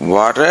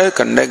 Water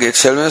conducts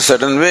itself in a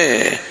certain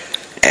way.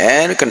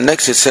 Air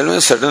conducts itself in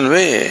a certain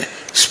way.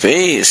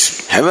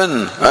 Space,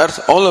 heaven, earth,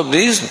 all of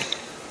these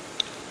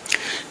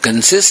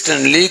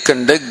consistently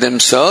conduct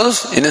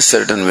themselves in a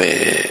certain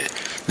way.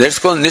 That's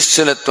called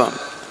nischalatvam.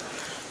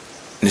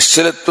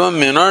 Nischalatvam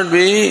may not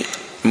be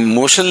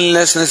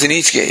motionlessness in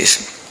each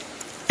case.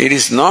 It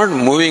is not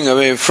moving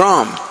away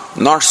from,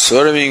 not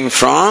swerving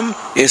from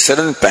a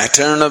certain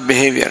pattern of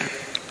behavior.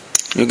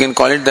 You can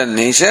call it the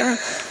nature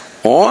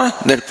or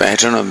that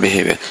pattern of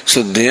behavior.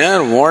 So they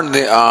are what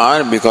they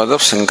are because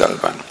of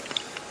sankalpa.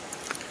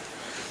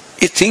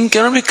 A thing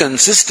cannot be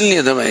consistently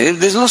otherwise. If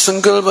there is no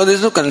sankalpa, there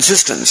is no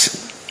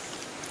consistency.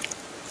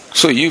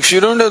 So if you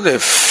don't have the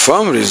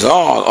firm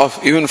resolve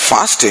of even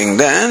fasting,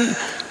 then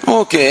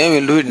okay,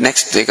 we'll do it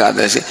next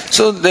Ekadasi.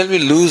 So there will be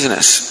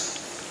looseness.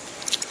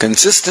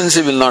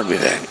 Consistency will not be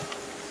there.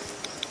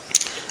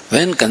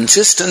 When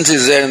consistency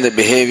is there in the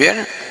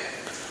behavior,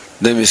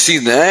 then we see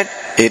that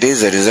it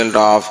is a result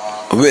of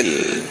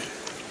will.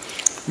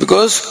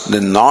 Because the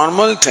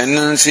normal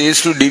tendency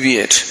is to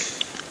deviate,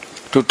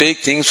 to take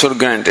things for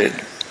granted.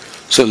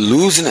 So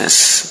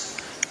looseness,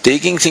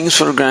 taking things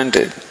for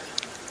granted,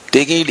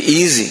 taking it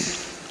easy,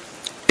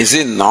 is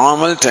a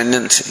normal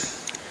tendency.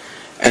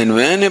 And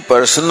when a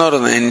person or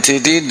an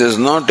entity does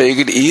not take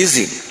it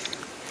easy,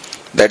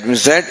 that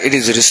means that it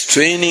is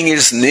restraining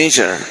its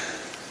nature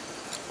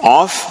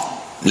of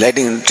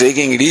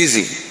taking it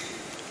easy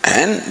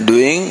and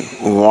doing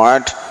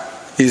what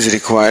is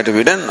required to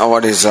be done or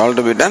what is resolved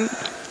to be done.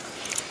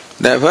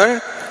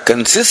 Therefore,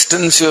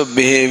 consistency of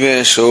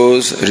behavior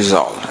shows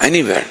resolve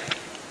anywhere.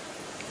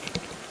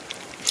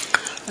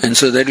 And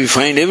so that we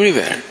find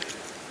everywhere.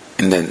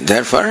 And then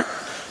therefore,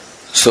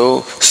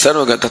 so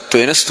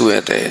sarvagatatvena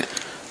stuyate.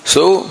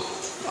 So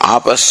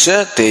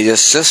apasya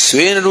tejasya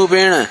svena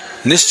rupena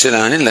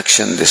nischalani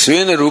lakshante.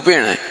 Svena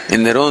rupena,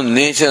 in their own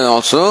nature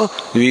also,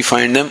 we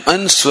find them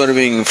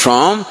unswerving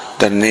from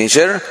their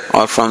nature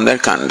or from their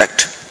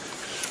conduct.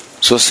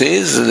 So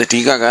says the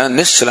Tikaka,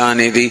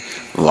 nischalani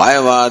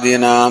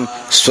vayavadyanam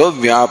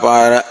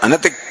swavyapara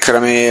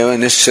anatikrama eva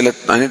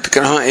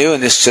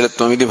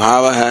nischalatvam iti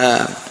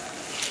bhavaha.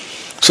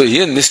 So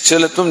here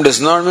nischalatvam does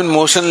not mean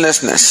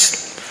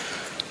motionlessness.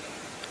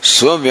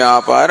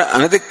 Swavyapara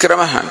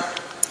anatikramaha,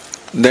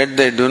 that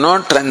they do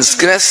not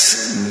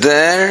transgress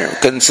their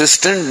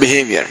consistent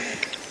behavior.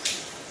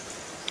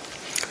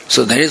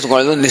 So that is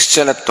called the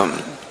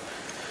nischalatvam.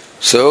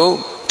 So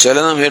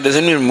chalanam here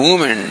doesn't mean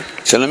movement.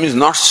 Chalanam means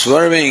not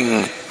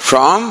swerving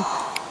from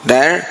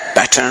their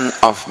pattern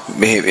of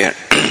behavior.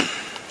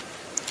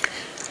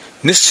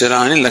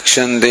 Nischalani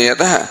lakshante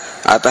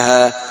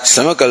ataha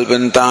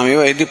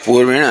samakalpantamiva iti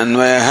purvena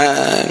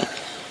anvayaha.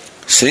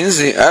 Since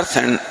the earth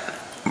and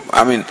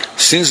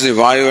since the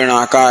Vayu and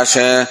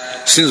Akasha,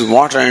 since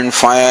water and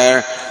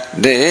fire,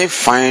 they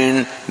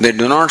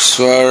do not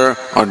swerve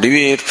or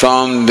deviate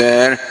from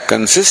their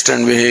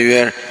consistent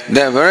behavior.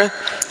 Therefore,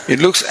 it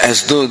looks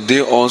as though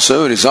they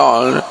also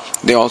resolved,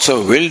 they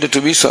also willed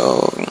to be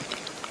so.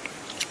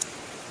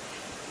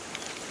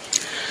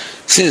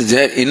 Since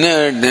they are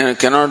inert, they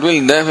cannot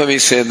will, therefore we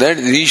say that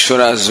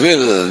Ishvara's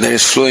will that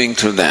is flowing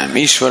through them.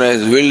 Ishvara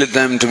has willed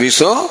them to be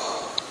so,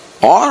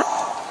 or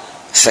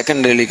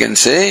secondarily can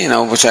say, in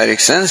Upacharic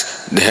sense,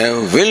 they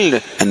have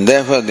willed and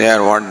therefore they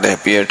are what they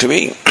appear to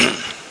be.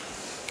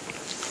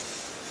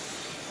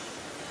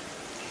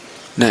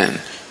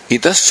 Then,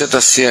 itasya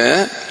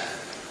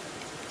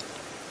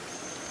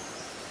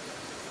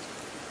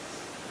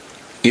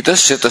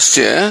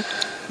tasya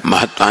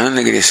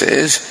Mahatmanandagiri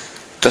says,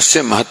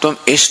 tasya mahatvam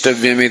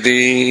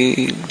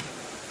ishtavyamiti.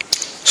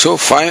 So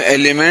 5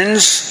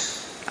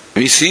 elements,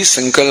 we see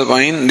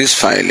sankalpa in these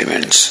 5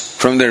 elements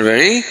from their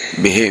very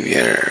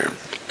behavior.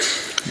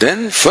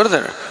 Then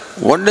further,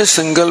 what does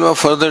sankalpa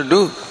further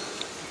do?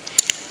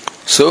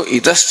 So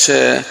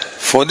itasya,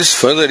 for this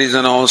further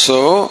reason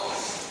also,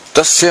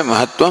 tasya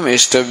mahatvam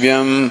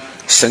ishtavyam,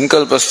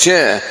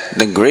 sankalpasya,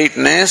 the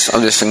greatness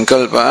of the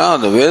sankalpa,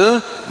 of the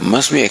will,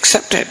 must be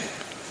accepted.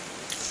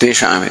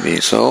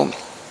 Teshamiti.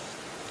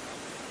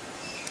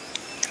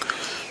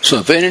 So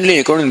apparently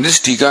according to this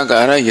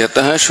Tikakara,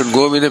 yataha should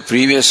go with the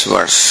previous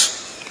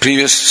verse.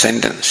 previous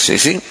sentence. You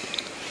see?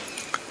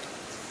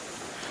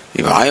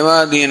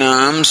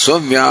 Vayavadinam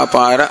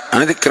swavyapara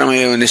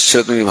anatikramayeva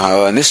nischyatam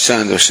vibhava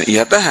nischyandoshna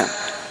yataha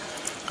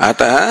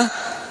ataha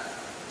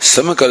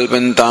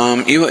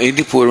samakalpantam iva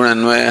iti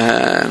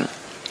purvananvaya.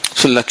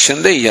 So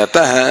lakshante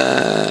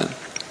yataha.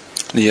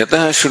 The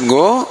yataha should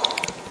go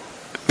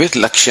with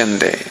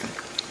lakshante.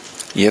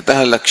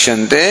 Yataha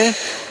lakshante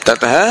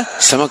tataha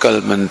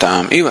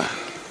samakalpantam iva.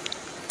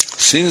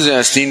 Since they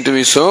are seen to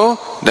be so,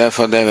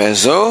 therefore they were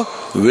so,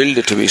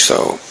 willed to be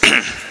so.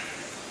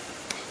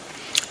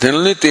 Then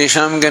only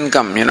tesham can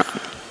come,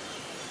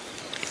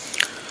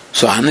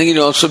 So Anandagiri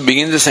also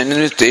begins the sentence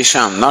with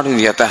tesham, not with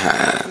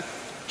yataha.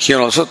 Here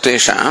also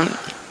tesham.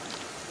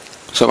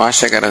 So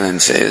Bhashyakara then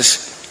says,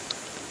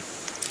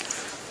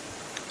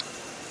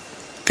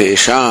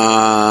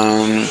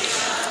 tesham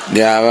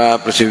dyava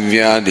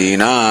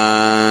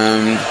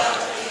prasivyadinam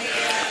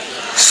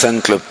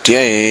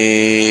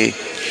sankluptyai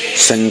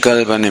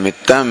sankalpa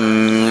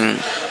nimittam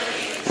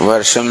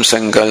varsham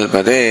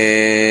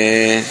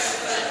sankalpate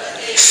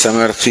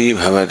samarthi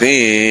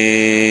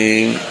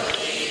bhavati.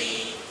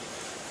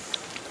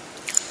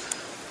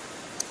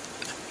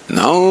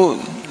 Now,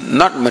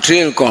 not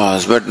material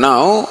cause, but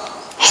now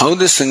how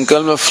the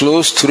sankalpa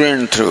flows through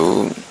and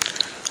through,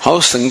 how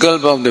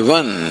sankalpa of the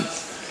one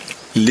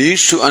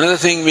leads to another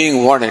thing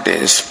being what it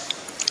is,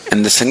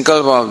 and the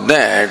sankalpa of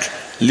that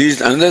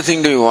leads another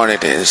thing to be what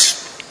it is.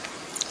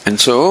 And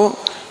so,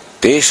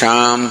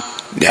 tesham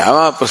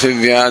dyava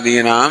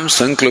prasivyadinam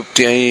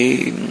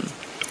sankluptyai.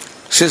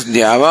 Since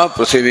dyava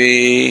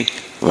prasivi,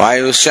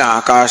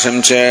 vayusya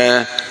akasham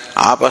cha,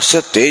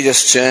 apasya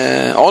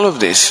tejascha, all of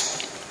this,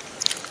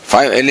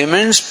 5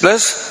 elements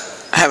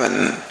plus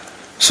heaven.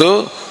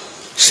 So,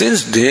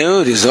 since they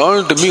have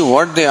resolved to be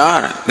what they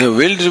are, they have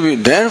willed to be,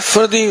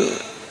 therefore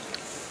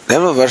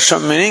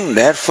Varsham meaning,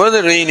 therefore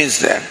the rain is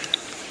there.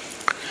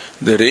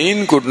 The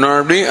rain could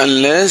not be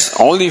unless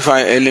all the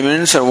 5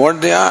 elements are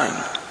what they are.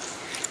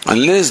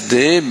 Unless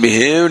they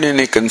behaved in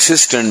a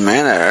consistent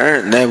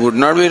manner, there would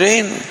not be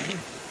rain.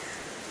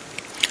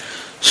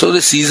 So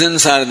the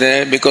seasons are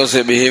there because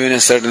they behave in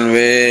a certain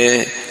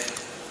way.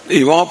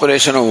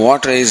 Evaporation of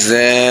water is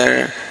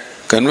there.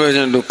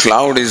 Conversion to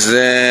cloud is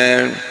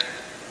there.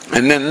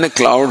 And then the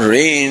cloud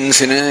rains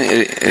in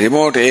a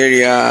remote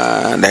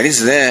area. That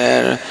is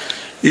there.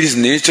 It is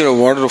nature of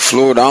water to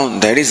flow down.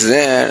 That is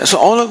there. So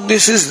all of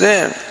this is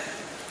there.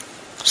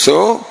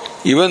 So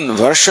even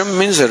Varsham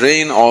means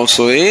rain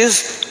also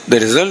is the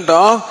result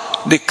of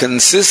the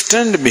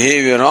consistent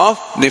behavior of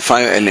the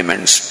 5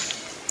 elements.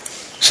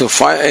 So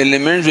 5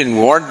 elements in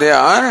what they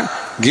are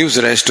gives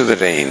rise to the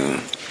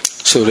rain.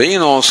 So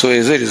rain also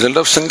is a result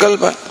of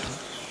sankalpa.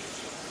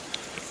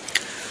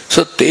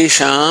 So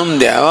tesham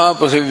dyava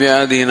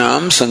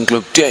prasivyadinam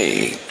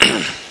sankluptyai.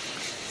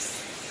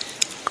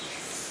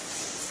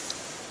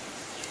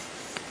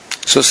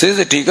 So says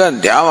the Tika,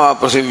 dyava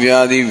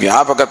prasivyadi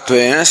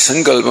vyapakatvena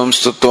sankalpam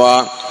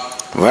stutva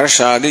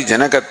varshadi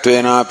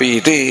janakatvena api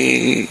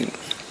iti.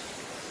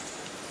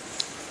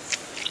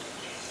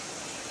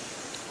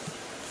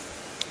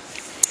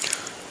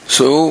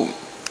 So,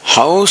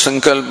 how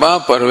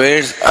sankalpa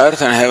pervades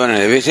earth and heaven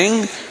and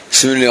everything,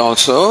 similarly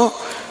also,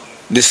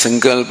 this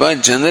sankalpa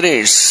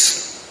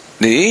generates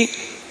the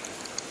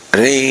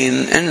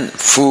rain and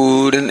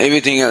food and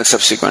everything else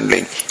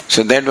subsequently.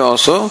 So that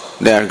also,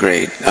 they are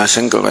great.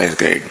 Sankalpa is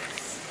great.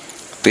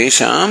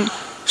 Tesham,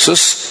 so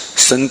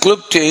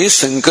sankluptya is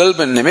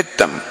sankalpa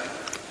nimittam.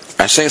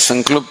 I say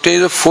sankluptya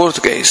is the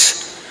 4th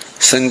case.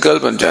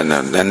 Sankalpa,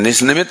 and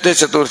this nimitta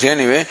chaturthi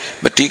anyway,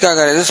 but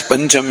Tikakara is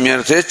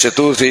panchamyarthe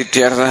chaturthi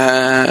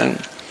ityartha.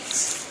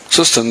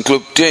 So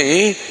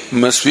sankluptya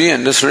must be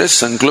understood as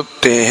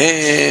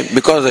sankluptehe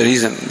because of the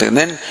reason.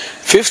 Then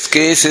 5th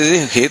case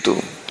is the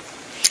hetu.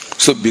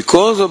 So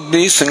because of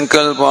the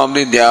sankalpa of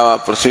the dyava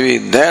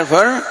prasivi,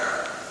 therefore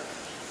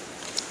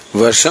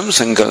varsham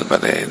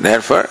sankalpate.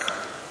 Therefore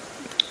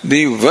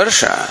the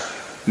varsha,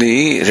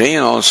 the rain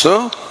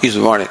also is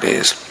what it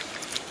is.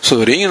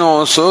 So rain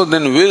also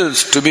then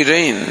wills to be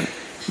rain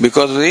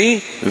because of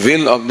the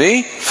will of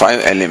the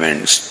 5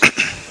 elements.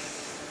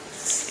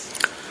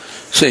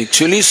 So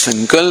actually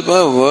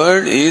sankalpa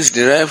word is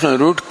derived from the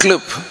root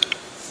klip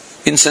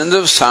in sense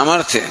of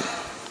samarthya.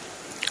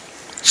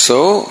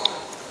 So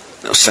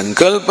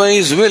sankalpa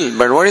is will,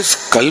 but what is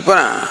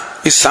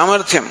kalpana? Is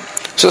samarthyam.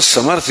 So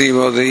samarthi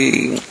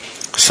bhavati,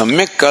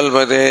 samyak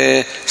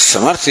kalpate,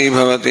 samarthi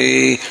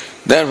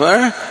bhavati.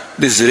 Therefore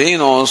this rain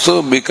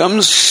also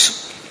becomes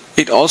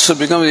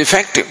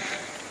effective.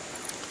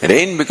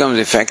 Rain becomes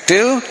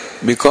effective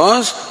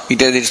because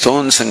it has its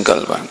own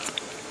sankalpa.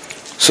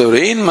 So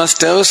rain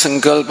must have a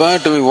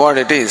sankalpa to be what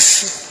it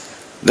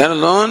is. Then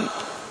alone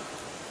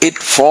it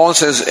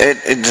falls as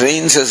it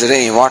rains as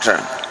rain, water.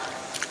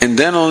 And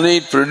then only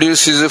it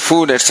produces the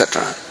food,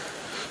 etc.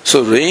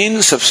 So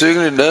rain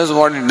subsequently does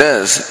what it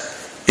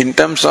does in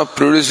terms of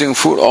producing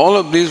food. All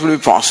of these will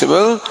be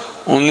possible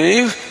only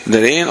if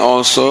the rain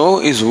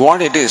also is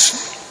what it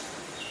is.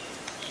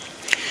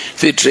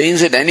 If it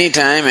rains at any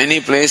time,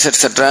 any place,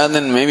 etc.,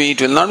 then maybe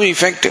it will not be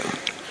effective.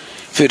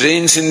 If it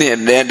rains in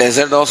the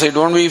desert also, it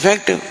won't be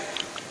effective.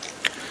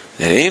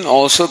 The rain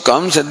also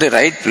comes at the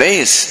right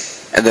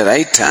place, at the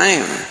right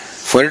time,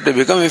 for it to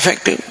become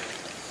effective.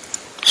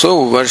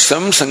 So,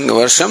 varsham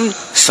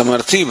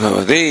samarthi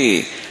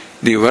bhavati.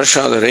 The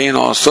varsha, the rain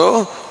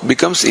also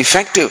becomes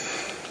effective.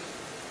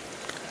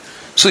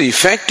 So,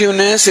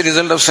 effectiveness is a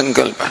result of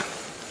sankalpa.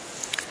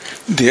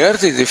 The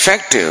earth is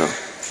effective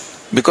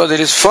because it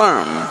is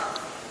firm.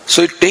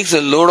 So, it takes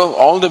the load of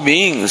all the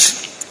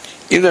beings.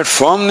 If that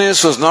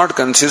firmness was not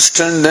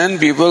consistent, then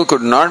people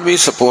could not be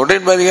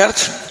supported by the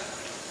earth.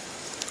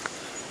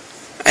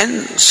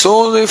 And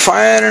so the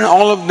fire and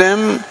all of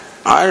them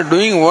are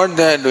doing what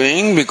they are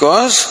doing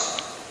because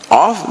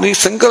of the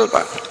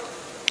sankalpa.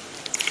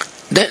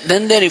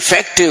 Then they are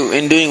effective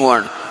in doing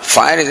what?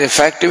 Fire is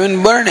effective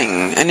in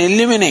burning and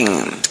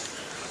illuminating.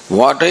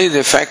 Water is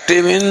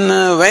effective in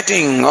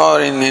wetting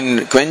or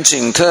in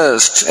quenching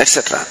thirst,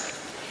 etc.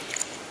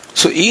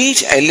 So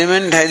each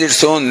element has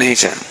its own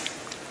nature.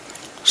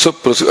 So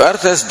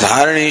earth has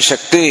dharani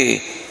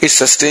shakti, it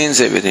sustains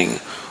everything.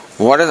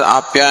 What is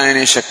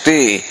apyayani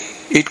shakti?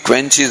 It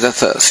quenches the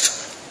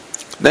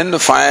thirst. Then the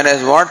fire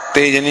has what?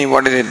 Tejani,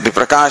 what is it? The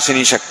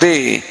prakashani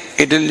shakti,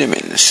 it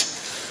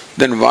illumines.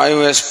 Then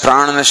vayu has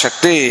pranana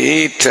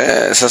shakti, it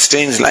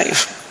sustains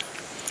life.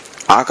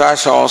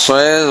 Akasha also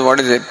has, what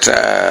is it?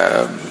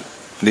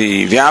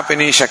 The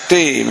vyapini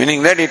shakti,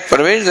 meaning that it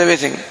pervades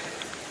everything.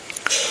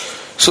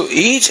 So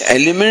each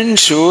element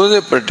shows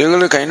a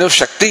particular kind of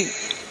shakti.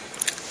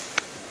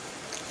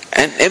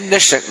 And if the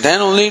shakti,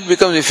 then only it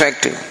becomes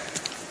effective.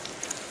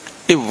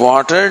 If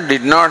water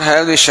did not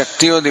have the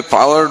shakti or the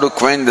power to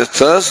quench the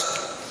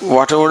thirst,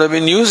 water would have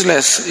been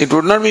useless. It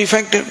would not be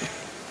effective.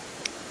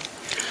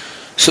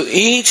 So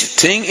each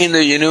thing in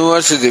the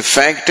universe is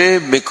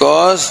effective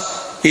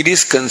because it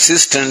is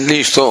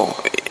consistently so.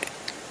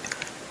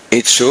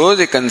 It shows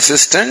a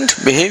consistent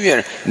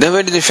behavior. Therefore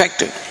it is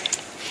effective.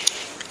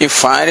 If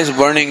fire is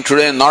burning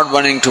today and not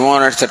burning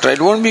tomorrow, etc.,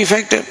 it won't be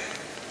effective.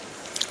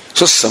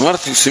 So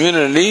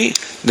similarly,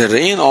 the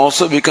rain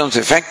also becomes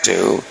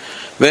effective.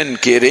 When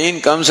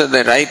rain comes at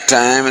the right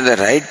time, in the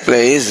right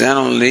place, then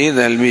only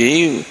there will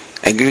be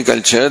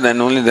agriculture, then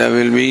only there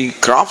will be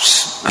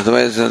crops.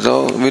 Otherwise, it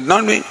will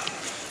not be.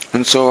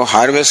 And so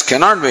harvest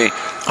cannot be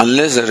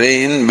unless the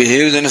rain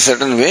behaves in a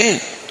certain way.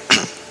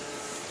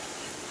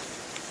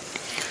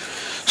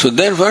 So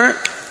therefore,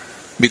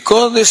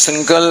 because the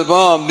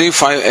sankalpa of the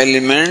five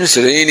elements,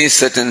 rain is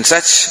such and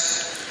such,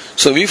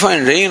 so we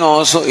find rain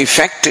also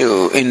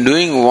effective in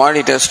doing what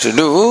it has to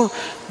do.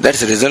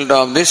 That's the result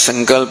of this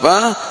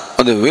sankalpa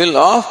or the will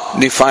of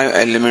the five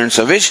elements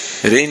of which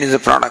rain is a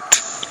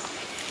product.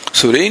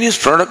 So rain is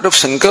product of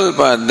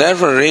sankalpa,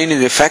 therefore rain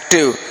is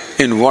effective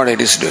in what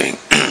it is doing.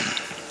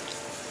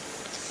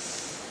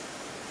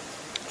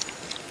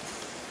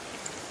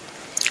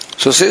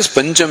 So says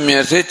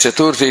Panchamyarthe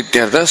Chaturthi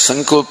Ityartha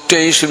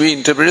Sanklupte should be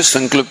interpreted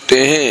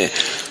Sankluptehe.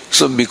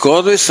 So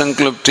because of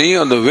Sanklupti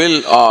or the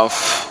will of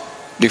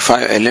the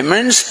five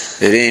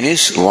elements, rain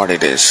is what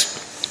it is.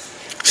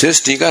 Says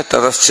Tika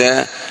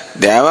Tatascha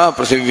Deva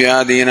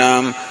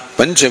Prasivyadinam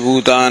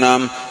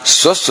Panchabhutanam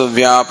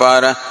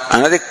Swasvavyapara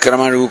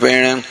Anadikrama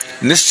Rupena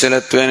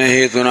Nischalattvena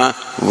Hetuna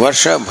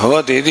Varsha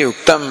Bhavati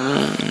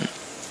Uktam.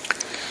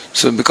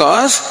 So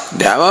because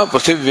Deva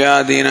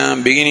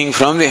Prasivyadina, beginning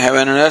from the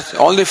heaven and earth,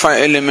 all the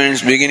five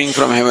elements beginning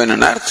from heaven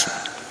and earth,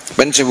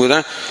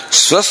 Panchabhuta,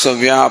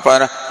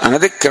 Swasvavyapara,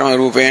 Anadikrama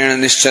Rupena,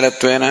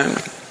 Nischalattvena,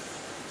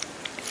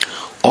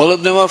 all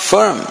of them are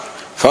firm.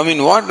 Firm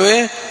in what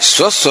way?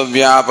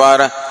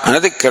 Swasvavyapara,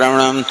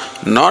 Anadikramanam,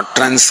 not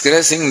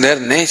transgressing their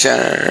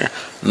nature,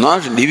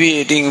 not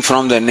deviating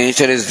from their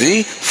nature is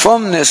the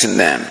firmness in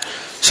them.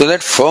 So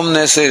that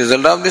firmness is a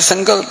result of the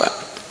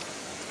sankalpa.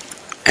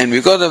 And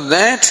because of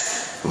that,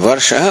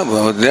 Varsha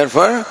Bhavat,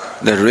 therefore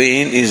the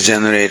rain is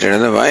generated.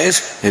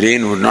 Otherwise,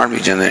 rain would not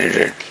be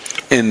generated.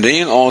 And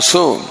rain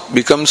also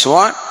becomes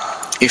what?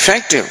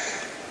 Effective.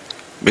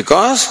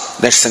 Because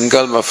that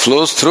sankalpa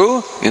flows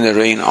through in the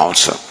rain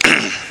also.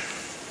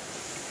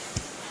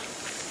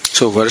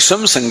 So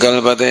Varsham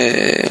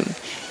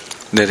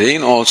Sankalpate, the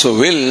rain also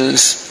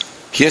wills.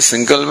 Here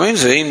sankalpa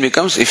means rain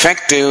becomes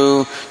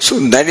effective. So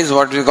that is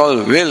what we call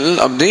will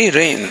of the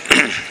rain.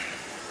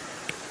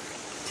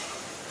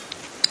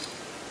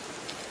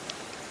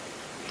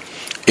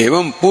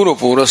 एवं पूर्व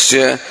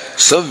पूर्वस्य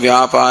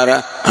सव्यापार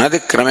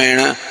अनतिक्रमेण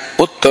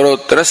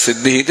उत्तरोत्तर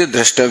सिद्धि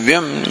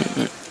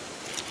द्रष्टव्यम.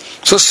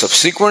 So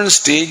subsequent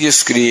stage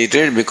is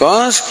created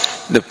because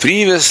the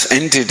previous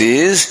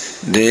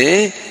entities,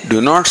 they do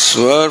not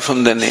swerve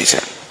from the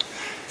nature.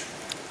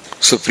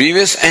 So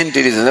previous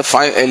entities and the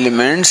five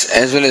elements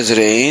as well as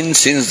rain,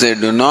 since they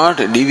do not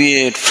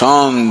deviate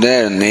from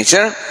their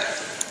nature,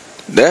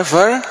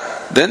 therefore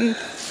then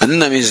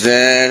Annam is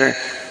there,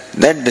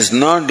 that does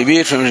not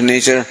deviate from its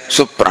nature,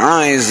 so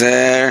prana is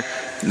there,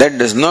 that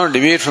does not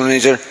deviate from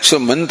nature, so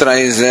mantra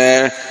is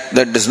there,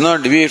 that does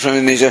not deviate from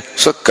its nature,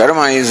 so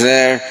karma is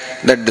there,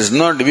 that does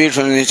not deviate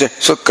from its nature,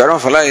 so karma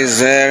phala is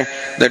there,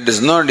 that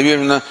does not deviate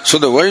from the, so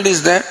the world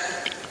is there.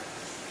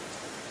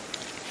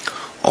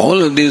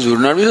 All of these would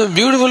not be a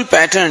beautiful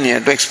pattern here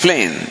to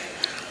explain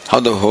how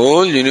the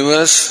whole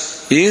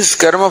universe is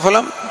karma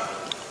phalam.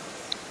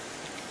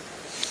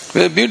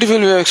 A beautiful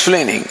way of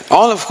explaining.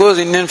 All, of course,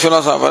 Indian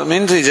philosophers,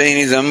 means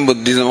Jainism,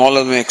 Buddhism, all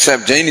of them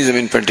except Jainism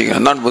in particular,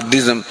 not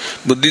Buddhism.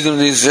 Buddhism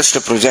is just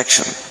a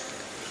projection.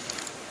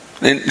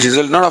 The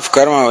result not of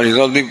karma, but it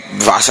will be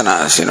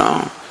vasanas,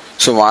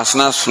 So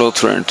vasanas flow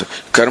through it.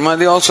 Karma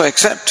they also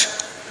accept.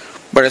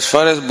 But as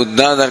far as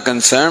Buddhas are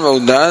concerned,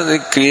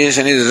 the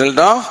creation is a result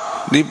of,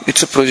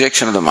 it's a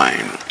projection of the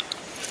mind.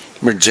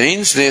 But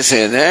Jains, they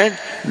say that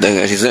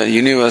the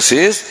universe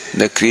is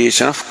the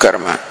creation of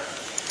karma.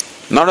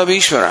 Not of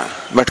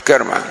Ishvara, but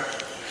karma.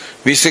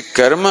 We say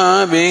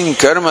karma being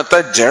karma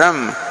tat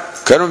jadam.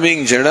 Karma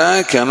being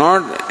jada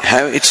cannot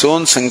have its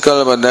own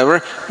sankalpa. Therefore,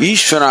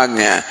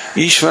 Ishvaragnya,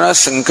 Ishvara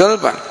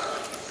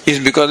sankalpa is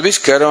because of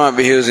which karma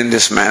behaves in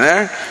this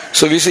manner.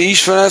 So we say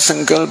Ishvara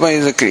sankalpa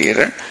is a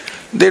creator.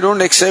 They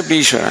don't accept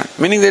Ishvara,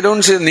 meaning they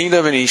don't see the need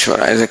of an Ishvara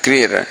as a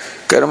creator.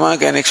 Karma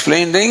can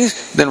explain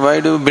things, then why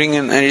do you bring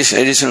in an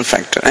additional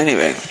factor?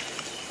 Anyway.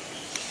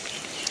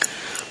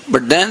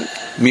 But then,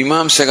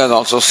 Mimamsakas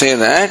also say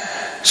that,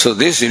 so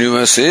this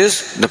universe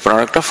is the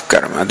product of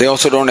karma. They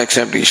also don't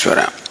accept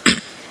Ishvara.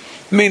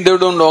 I mean, they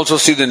don't also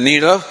see the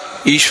need of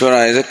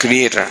Ishvara as a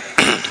creator.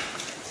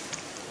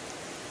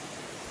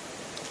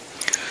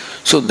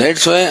 So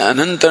that's why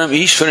Anantaram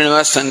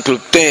Ishvaranava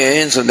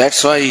Sanklupte, so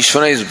that's why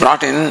Ishvara is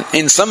brought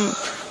in some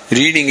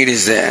reading it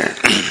is there.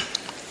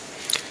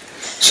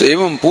 So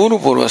evam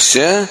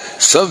purvasya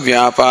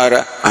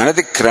savyapara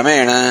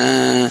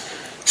anatikramena,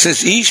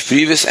 since each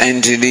previous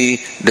entity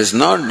does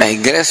not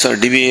digress or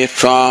deviate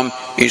from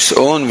its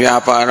own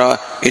vyapara,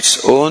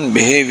 its own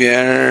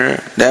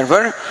behavior,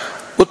 therefore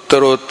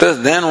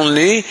uttarottara, then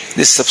only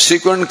the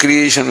subsequent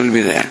creation will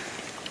be there.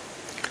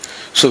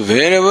 So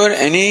wherever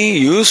any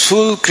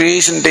useful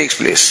creation takes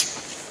place,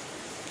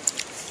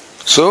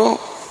 so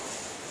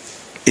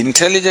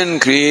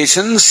intelligent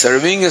creation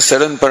serving a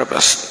certain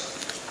purpose.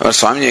 Our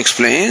Swami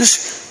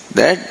explains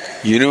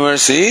that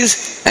universe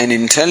is an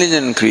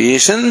intelligent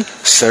creation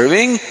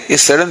serving a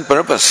certain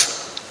purpose.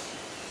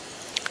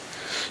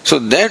 So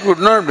that would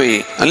not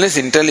be unless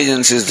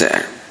intelligence is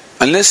there,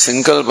 unless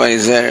sankalpa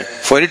is there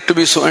for it to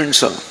be so and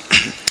so.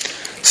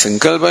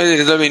 Sankalpa is the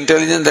result of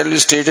intelligence, that will be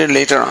stated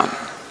later on.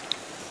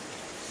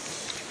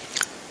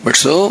 But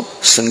so,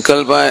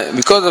 sankalpa,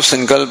 because of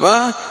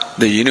sankalpa,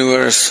 the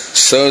universe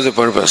serves a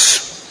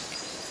purpose.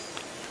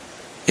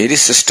 It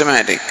is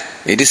systematic,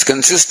 it is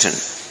consistent,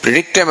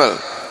 predictable,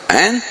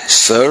 and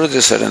serves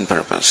a certain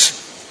purpose.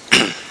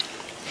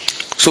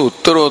 So,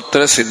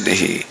 uttarottara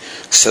siddhi.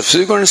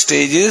 Subsequent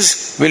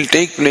stages will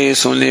take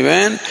place only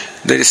when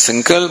there is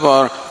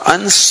sankalpa or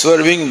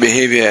unswerving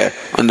behavior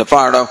on the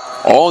part of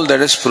all that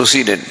has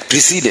preceded.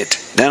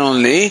 Then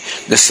only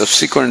the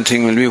subsequent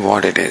thing will be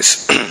what it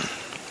is.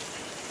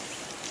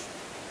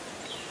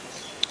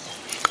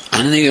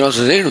 And he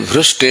also said,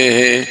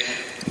 Vrishte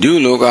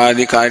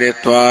Dyulokadi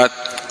Karyatvat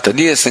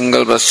Tadiya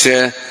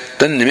Sankalpasya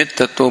Tan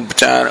Nimittato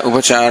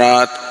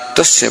Upacharat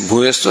Tasya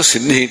Bhuyastva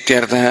Siddhi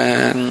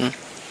Ityartha.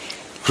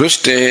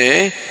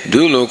 Vrishte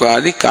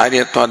Dyulokadi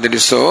Karyatvat, that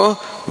is so,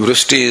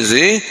 Vrishti is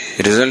the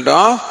result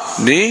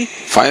of the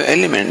 5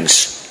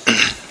 elements.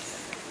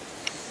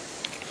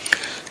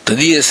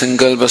 Tadiya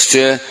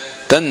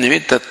Sankalpasya Tan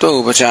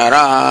Nimittato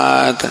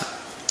Upacharat.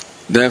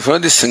 Therefore,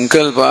 the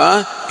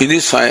sankalpa in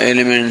these 5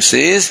 elements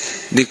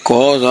is the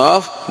cause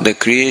of the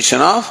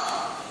creation of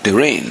the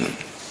rain.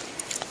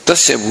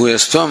 Tasya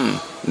bhuyastvam.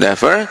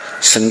 Therefore,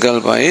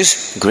 sankalpa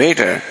is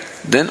greater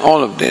than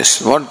all of this,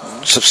 what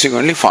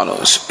subsequently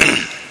follows.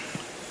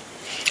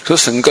 So,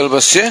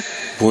 sankalpasya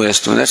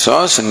bhuyastvam. That's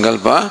all.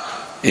 Sankalpa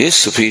is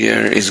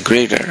superior, is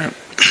greater.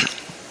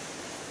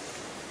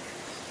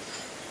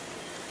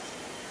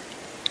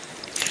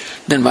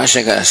 Then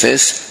Bhashyakara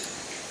says,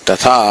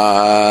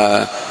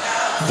 Tatha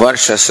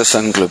Varshasya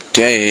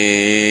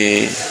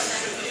sankluptyai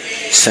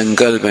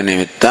sankalpa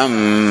nimittam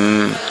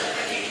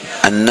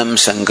annam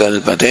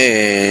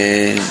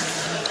sankalpate.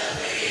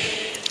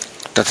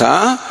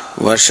 Tatha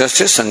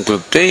varshasya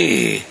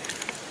sankluptyai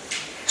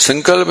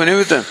sankalpa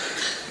nimittam.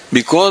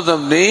 Because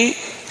of the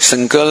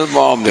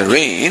sankalpa of the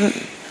rain,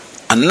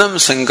 annam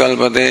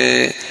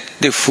sankalpate,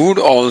 the food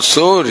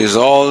also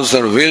resolves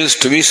or wills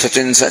to be such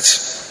and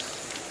such.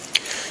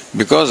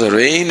 Because the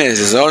rain is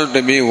resolved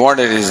to be what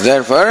it is,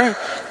 therefore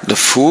the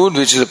food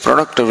which is a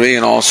product of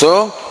rain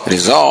also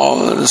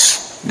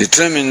resolves,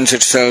 determines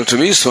itself to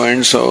be so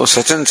and so,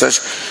 such and such.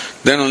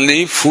 Then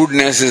only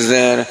foodness is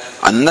there,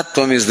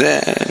 annatvam is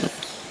there.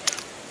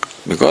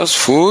 Because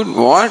food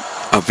what?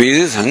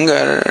 Appeases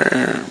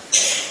hunger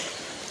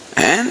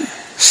and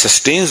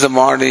sustains the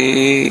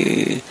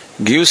body,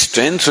 gives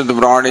strength to the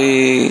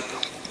body,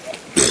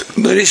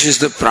 nourishes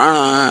the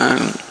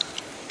prana.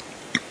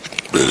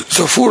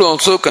 So food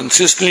also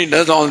consistently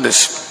does all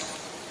this.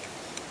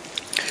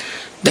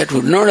 That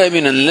would not have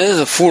been unless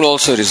the food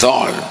also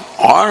resolved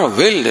or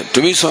willed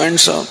to be so and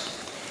so.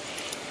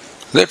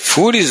 That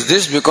food is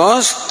this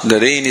because the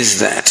rain is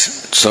that.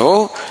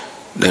 So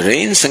the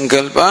rain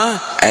sankalpa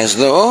as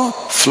though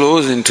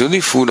flows into the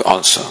food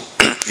also,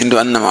 into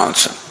annam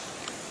also.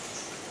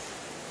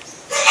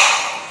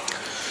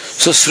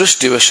 So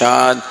srishti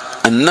vashad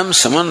annam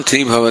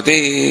samantri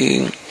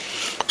bhavati.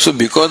 So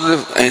because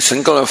of the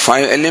sankalpa of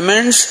 5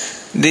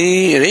 elements,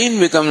 the rain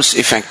becomes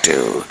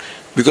effective.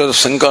 Because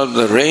of sankalpa of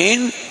the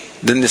rain,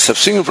 then the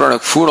subsequent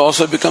product, food,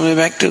 also becomes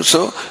effective.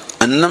 So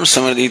annam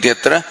samadhi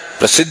yatra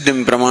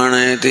prasiddhim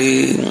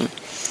pramanayati.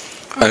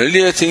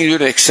 Earlier things you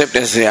would accept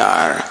as they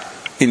are.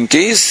 In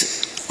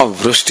case of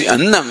Vrushti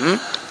Annam,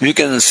 we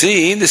can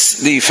see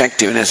the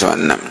effectiveness of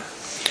Annam.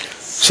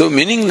 So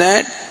meaning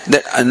that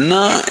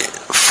Anna,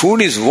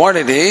 food is what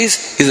it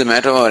is a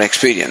matter of our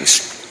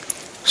experience.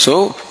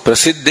 So,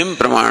 Prasiddhim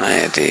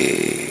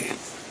Pramanayati.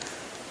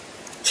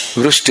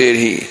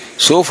 Vrushteri.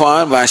 So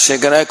far,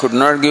 Bhashyakara could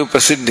not give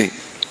Prasiddhi.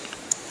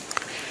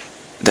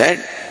 That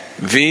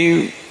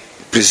we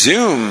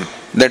presume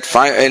that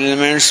 5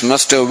 elements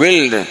must have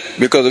willed,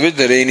 because of which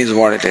the rain is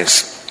what it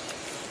is.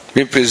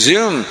 We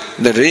presume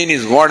the rain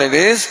is what it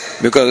is,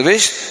 because of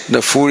which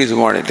the food is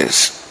what it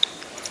is.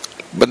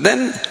 But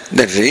then,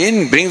 the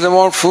rain brings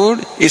about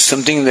food is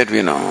something that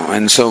we know.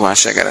 And so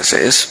Bhashyakara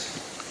says,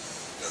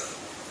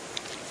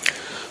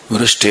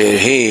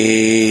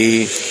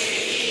 Vrushtehi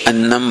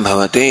annam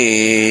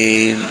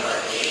bhavate.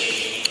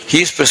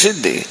 He is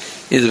prasiddhi.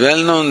 It is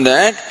well known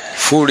that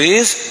food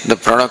is the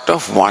product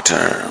of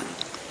water.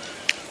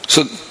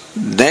 So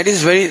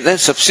that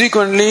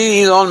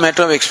subsequently is all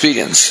matter of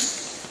experience.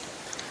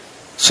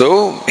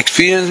 So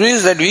experience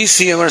means that we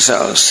see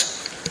ourselves.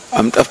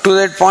 Up to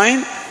that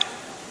point,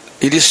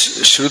 it is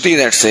Shruti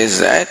that says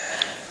that,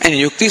 and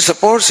Yukti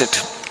supports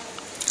it.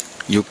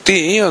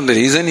 Yukti or the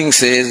reasoning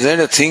says that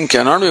a thing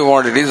cannot be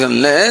what it is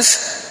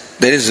unless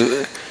there is.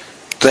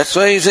 That's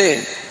why he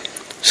says.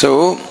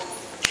 So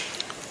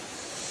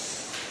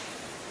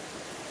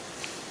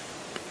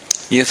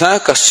यथा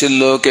कश्चित्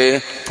लोके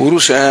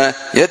पुरुषः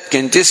यत्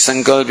किंचित्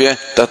संकल्प्य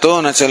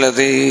ततो न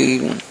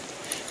चलति.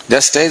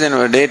 Just as in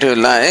our day-to-day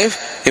life,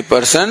 a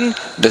person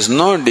does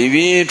not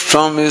deviate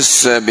from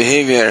his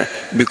behavior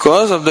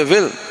because of the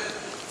will.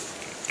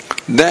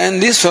 Then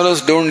these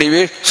fellows don't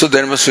deviate, so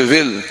there must be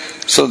will.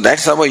 So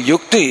that's our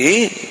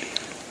yukti.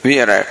 We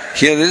are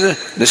here.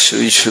 The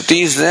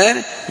shruti is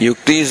there,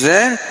 yukti is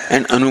there,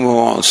 and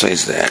anubhava also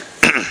is there.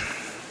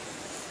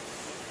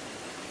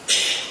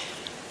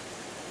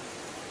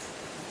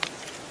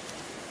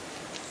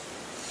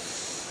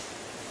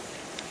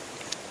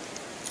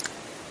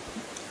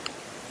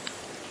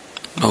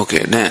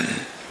 Okay, then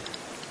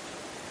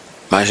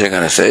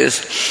Bhashyakara says,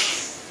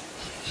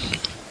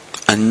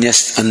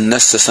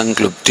 Annasya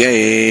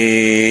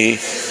sankluptye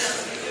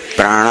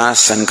prana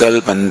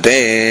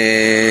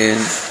sankalpante.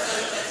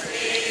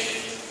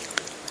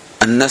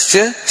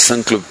 Annasya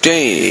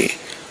sankluptye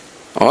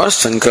or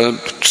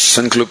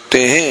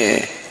sanklupte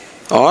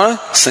or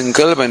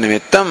sankalpa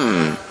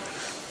nimittam.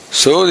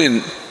 So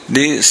the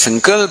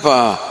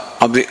sankalpa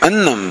of the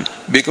annam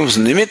becomes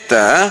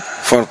nimitta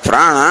for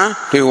prana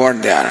to be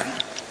what they are.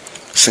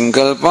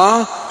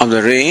 Sankalpa of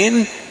the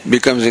rain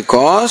becomes a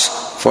cause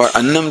for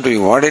annam to be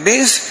what it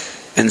is,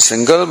 and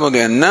sankalpa of the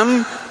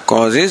annam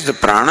causes the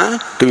prana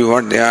to be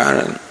what they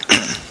are.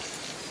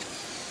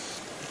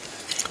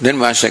 Then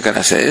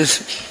Bhashyakara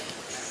says,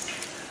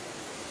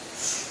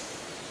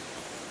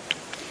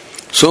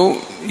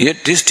 so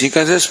yet this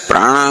Tika says,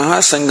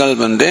 pranaha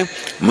sankalpante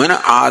mana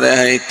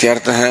adaya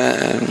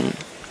ityartha.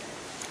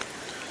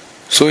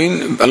 So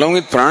along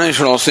with prana you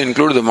should also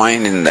include the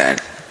mind in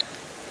that.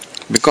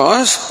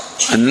 Because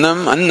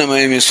annam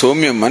annamayami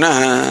somya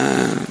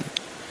manaha.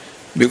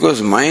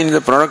 Because mind is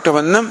the product of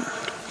annam.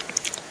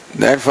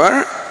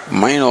 Therefore,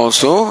 mind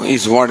also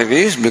is what it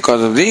is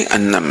because of the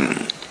annam.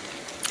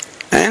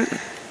 And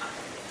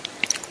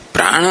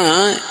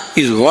prana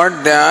is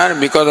what they are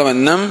because of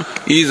annam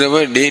is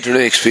our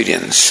day-to-day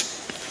experience.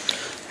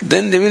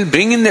 Then they will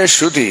bring in their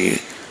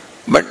shruti.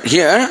 But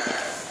here,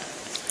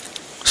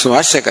 so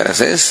Bhashyakara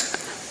says,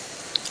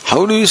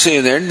 how do you say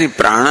that the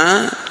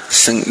prana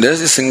does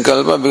the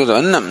sankalpa because of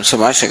annam? So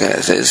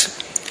Bhashyakara says,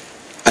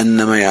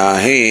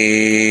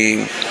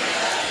 annamayahe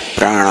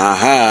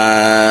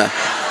pranaha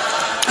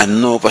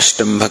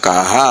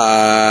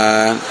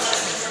annopashtambhakaha.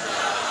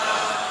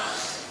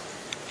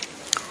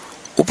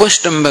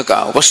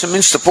 Upashtambhaka, upashtambhaka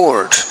means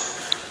support.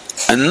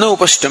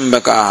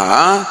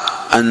 Annopashtambhakaha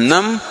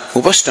annam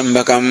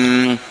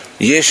upashtambhakam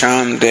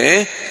yesham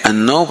te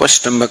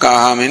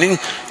annopashtambhakaha, meaning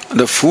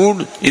the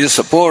food is the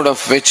support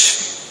of which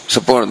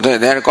support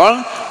they are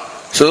called.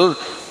 So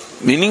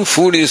meaning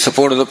food is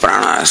support of the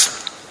pranas.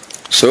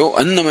 So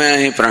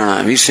annamaya hi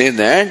prana. We say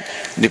that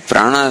the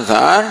pranas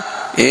are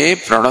a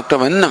product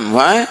of annam.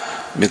 Why?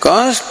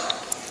 Because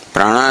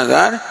pranas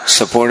are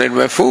supported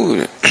by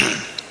food.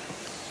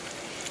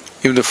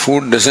 If the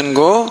food doesn't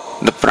go,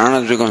 the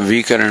pranas become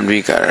weaker and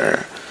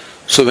weaker.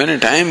 So when a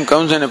time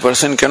comes when a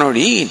person cannot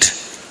eat,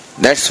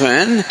 that's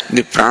when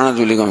the pranas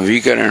will become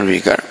weaker and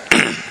weaker.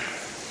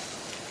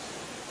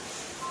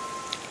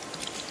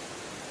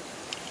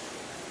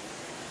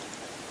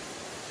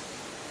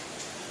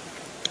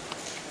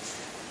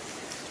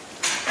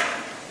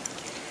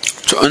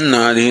 So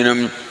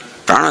annadhinam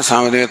prana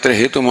samadhyatra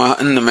hetumah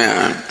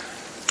annamaya.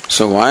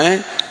 So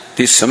why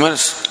the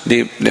summers,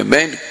 the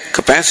bed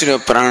capacity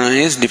of prana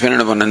is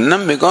dependent upon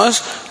annam,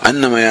 because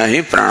annamaya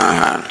hi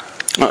pranaha.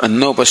 Or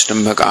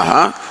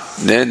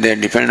annopashtambhakaha, they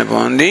depend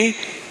upon the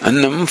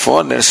annam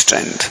for their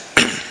strength.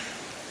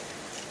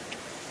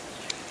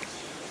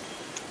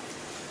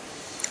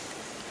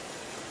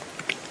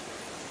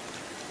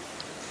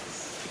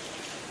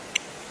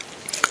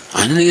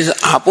 And this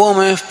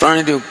apomaya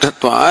praniti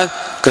uktatvat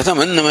katham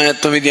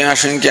annamayatvam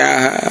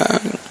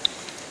vidyashankyaha.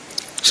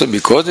 So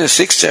because in the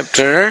 6th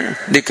chapter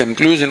the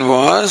conclusion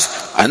was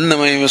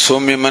annamaya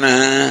somya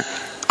manah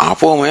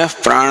apomaya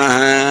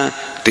pranaha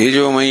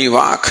tejomaya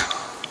vak.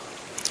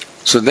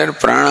 So that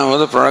prana was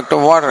the product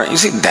of water. You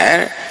see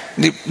there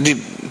the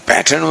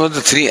pattern was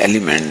the 3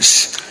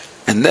 elements,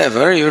 and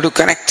therefore you have to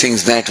connect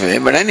things that way.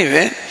 But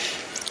anyway,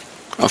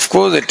 of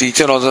course the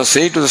teacher also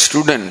said to the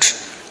student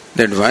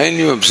that while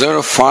you observe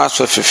a fast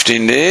for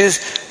 15 days,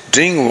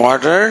 drink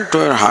water to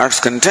your heart's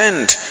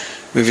content.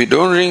 If you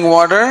don't drink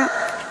water,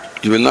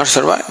 you will not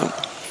survive.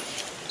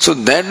 So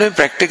that way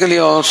practically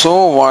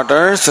also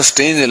water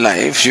sustains the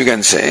life, you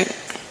can say,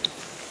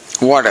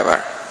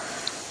 whatever.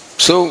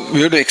 So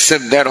we have to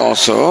accept that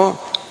also,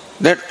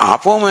 that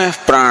apomaya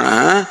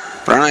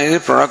prana is a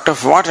product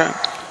of water.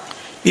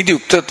 Iti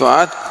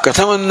uktatvat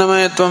katham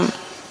annamayatvam.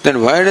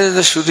 Then why does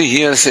the Shruti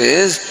here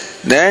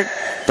says that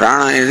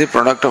prana is a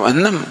product of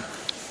annam?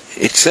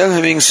 Itself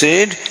having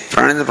said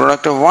prana is a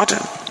product of water.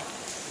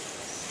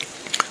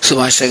 So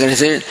Bhashyakara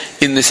said,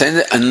 in the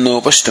sense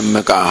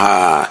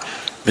annopashtambhakaha,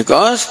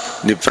 because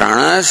the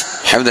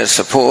pranas have their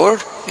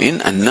support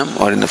in annam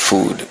or in the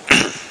food.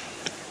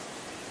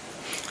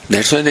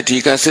 That's why the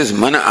Tika says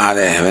mana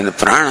adaya, when the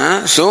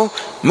prana, so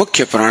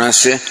mukhya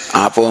pranasya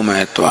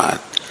apomayatvat.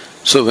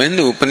 So when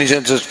the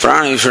Upanishad says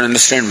prana, you should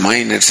understand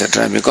mind,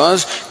 etc.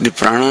 Because the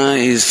prana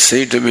is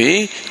said to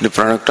be the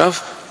product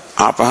of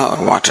apaha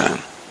or water.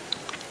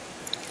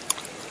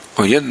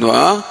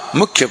 Yadva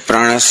mukhya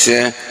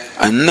pranasya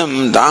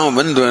annam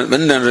dama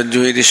bandhan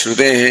rajju iti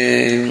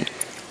shrutehe.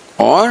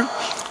 Or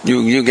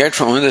you get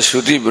from the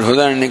Shruti,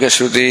 Brihadaranyaka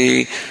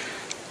Shruti,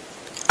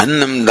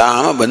 annam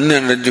dama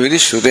bandhan rajju iti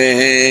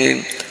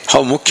shrutehe.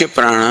 How mukhya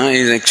prana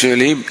is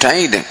actually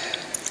tied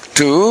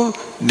to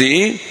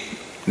the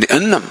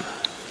annam.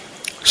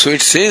 So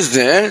it says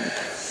that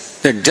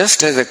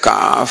just as a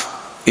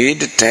calf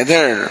is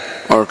tethered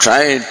or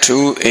tied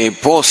to a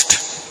post,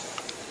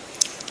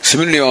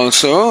 similarly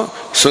also,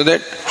 so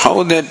that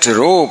how that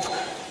rope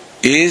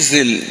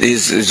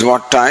is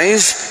what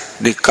ties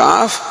the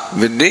calf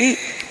with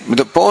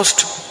the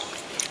post.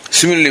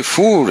 Similarly,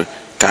 food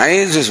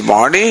ties his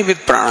body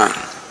with prana.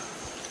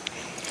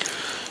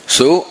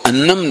 So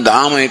annam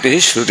dama iti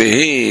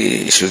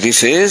shruti. Shruti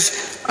says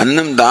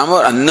annam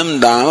dama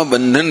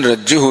bandhan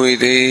rajju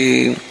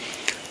iti.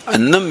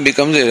 Annam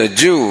becomes a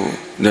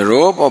rajju, the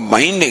rope of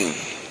binding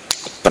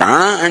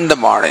prana and the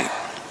body.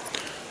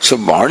 So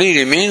body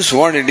remains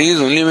what it is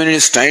only when it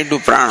is tied to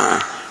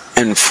prana,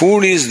 and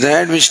food is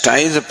that which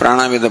ties the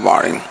prana with the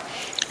body.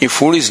 If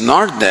food is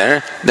not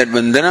there, that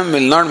bandhanam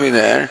will not be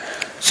there.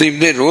 So if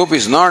the rope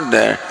is not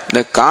there,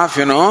 the calf,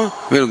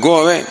 will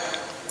go away.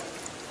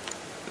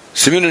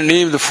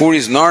 Similarly, if the food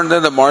is not there,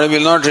 the body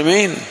will not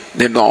remain.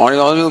 The body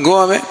also will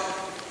go away,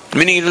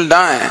 meaning it will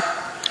die.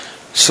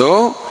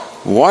 So,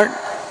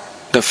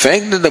 the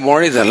fact that the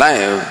body is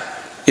alive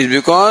is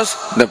because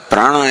the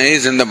prana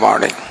is in the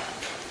body.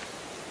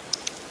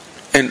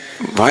 And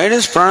why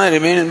does prana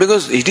remain?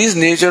 Because it is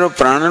nature of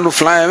prana to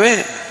fly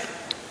away.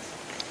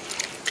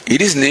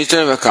 It is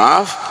nature of a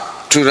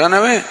calf to run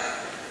away.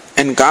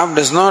 And calf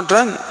does not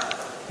run,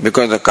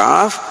 because the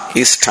calf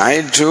is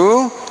tied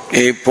to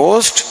a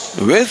post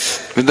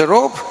with the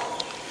rope.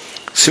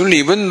 Similarly,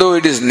 even though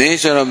it is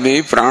nature of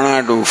the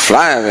prana to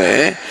fly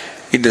away,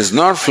 it does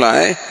not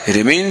fly, it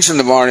remains in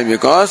the body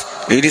because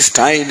it is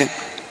tied,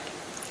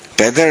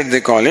 tethered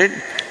they call it,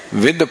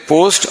 with the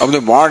post of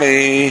the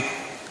body.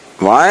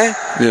 Why?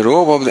 The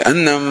rope of the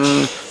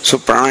annam. So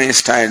prana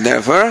is tied,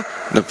 therefore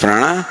the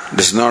prana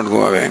does not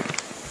go away.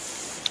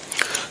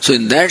 So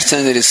in that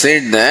sense it is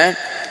said that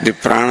the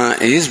prana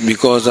is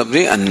because of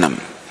the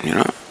annam.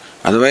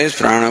 Otherwise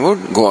prana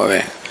would go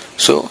away.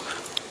 So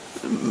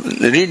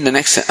read the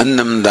next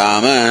annam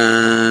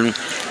dama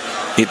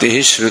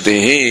iti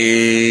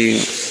shrutihi.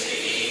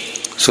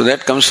 So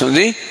that comes from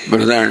the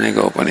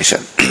Brihadaranyaka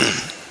Upanishad.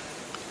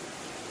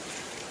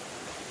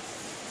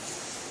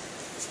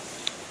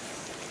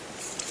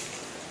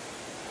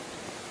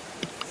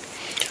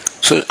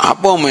 So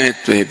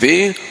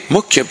apomayatvepi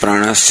mukhya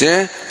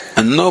pranasya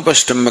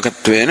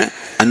annopashtambhakatvena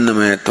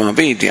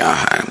annamayatvapi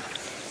ityaha.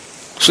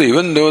 So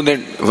even though that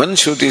one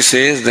Shruti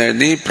says that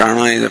the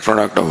prana is a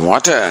product of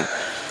water,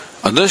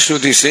 other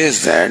Shruti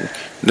says that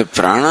the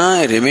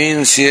prana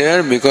remains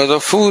here because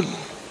of food.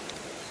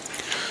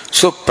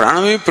 So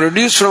prana may be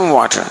produced from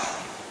water,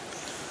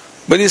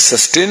 but the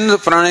sustenance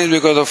of prana is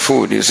because of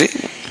food, you see.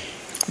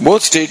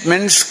 Both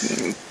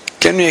statements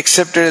can be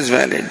accepted as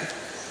valid.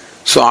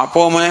 So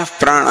apomaya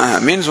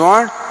prana means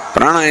what?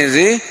 Prana is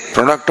the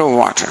product of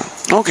water.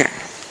 Okay.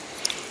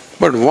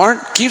 But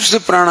what keeps the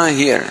prana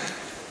here?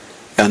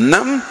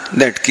 Annam,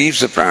 that keeps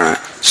the prana.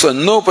 So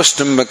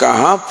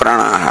annopastambakaha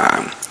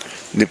pranaha.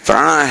 The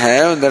prana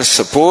have their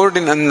support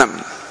in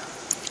annam.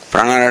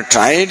 Prana are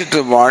tied to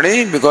the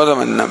body because of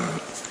annam.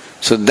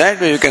 So that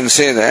way you can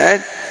say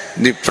that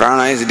the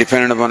prana is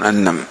dependent upon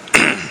annam.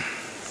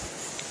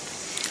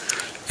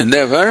 And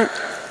therefore,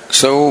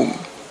 so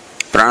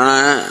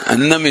prana,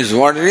 annam is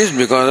what it is,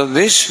 because of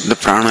this the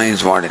prana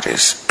is what it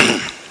is.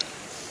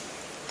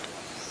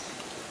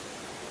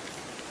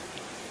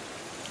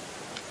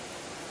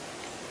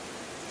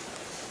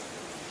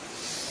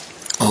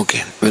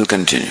 Okay, we'll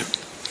continue.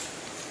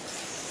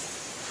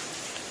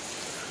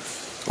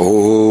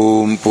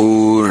 Om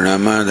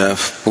Purnamadah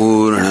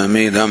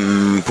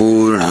Purnamidam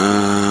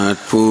Purnat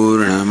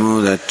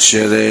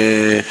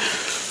Purnamudachyate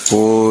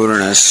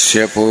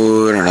Purnasya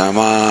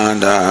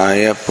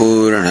Purnamadaya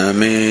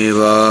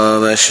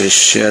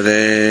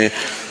Purnamevavashishyate.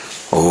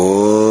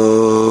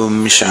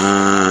 Om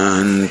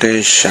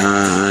Shanti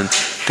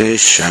Shanti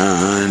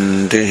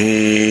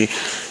Shanti.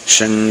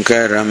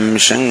 Shankaram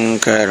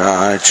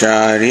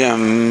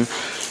Shankaracharyam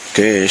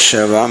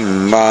Keshavam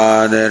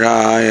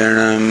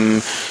Badarayanam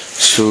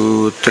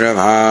Sutra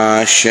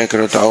Bhashya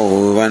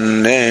Krutau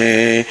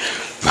Vande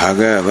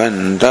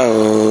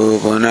Bhagavantau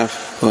Punah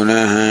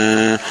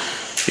Punah.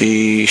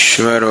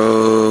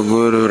 Ishvaro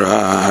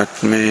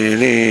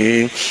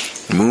Gururatmeni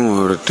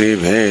Murti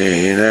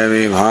Bheda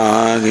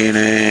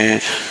Vibhagine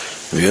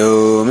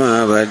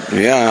Vyomavad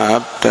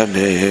Vyapta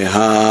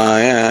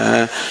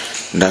Dehaya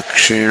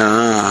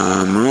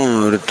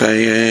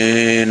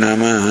Dakshinamurtaye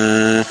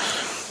Namaha.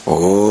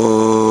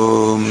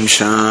 Om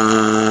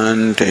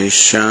Shanti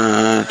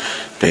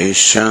Shanti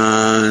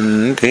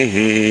Shanti.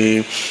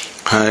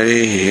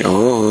 Hari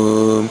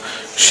Om.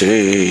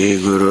 Shri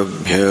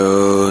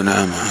Gurubhyo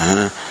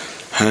Namaha.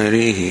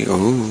 Hari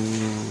Om.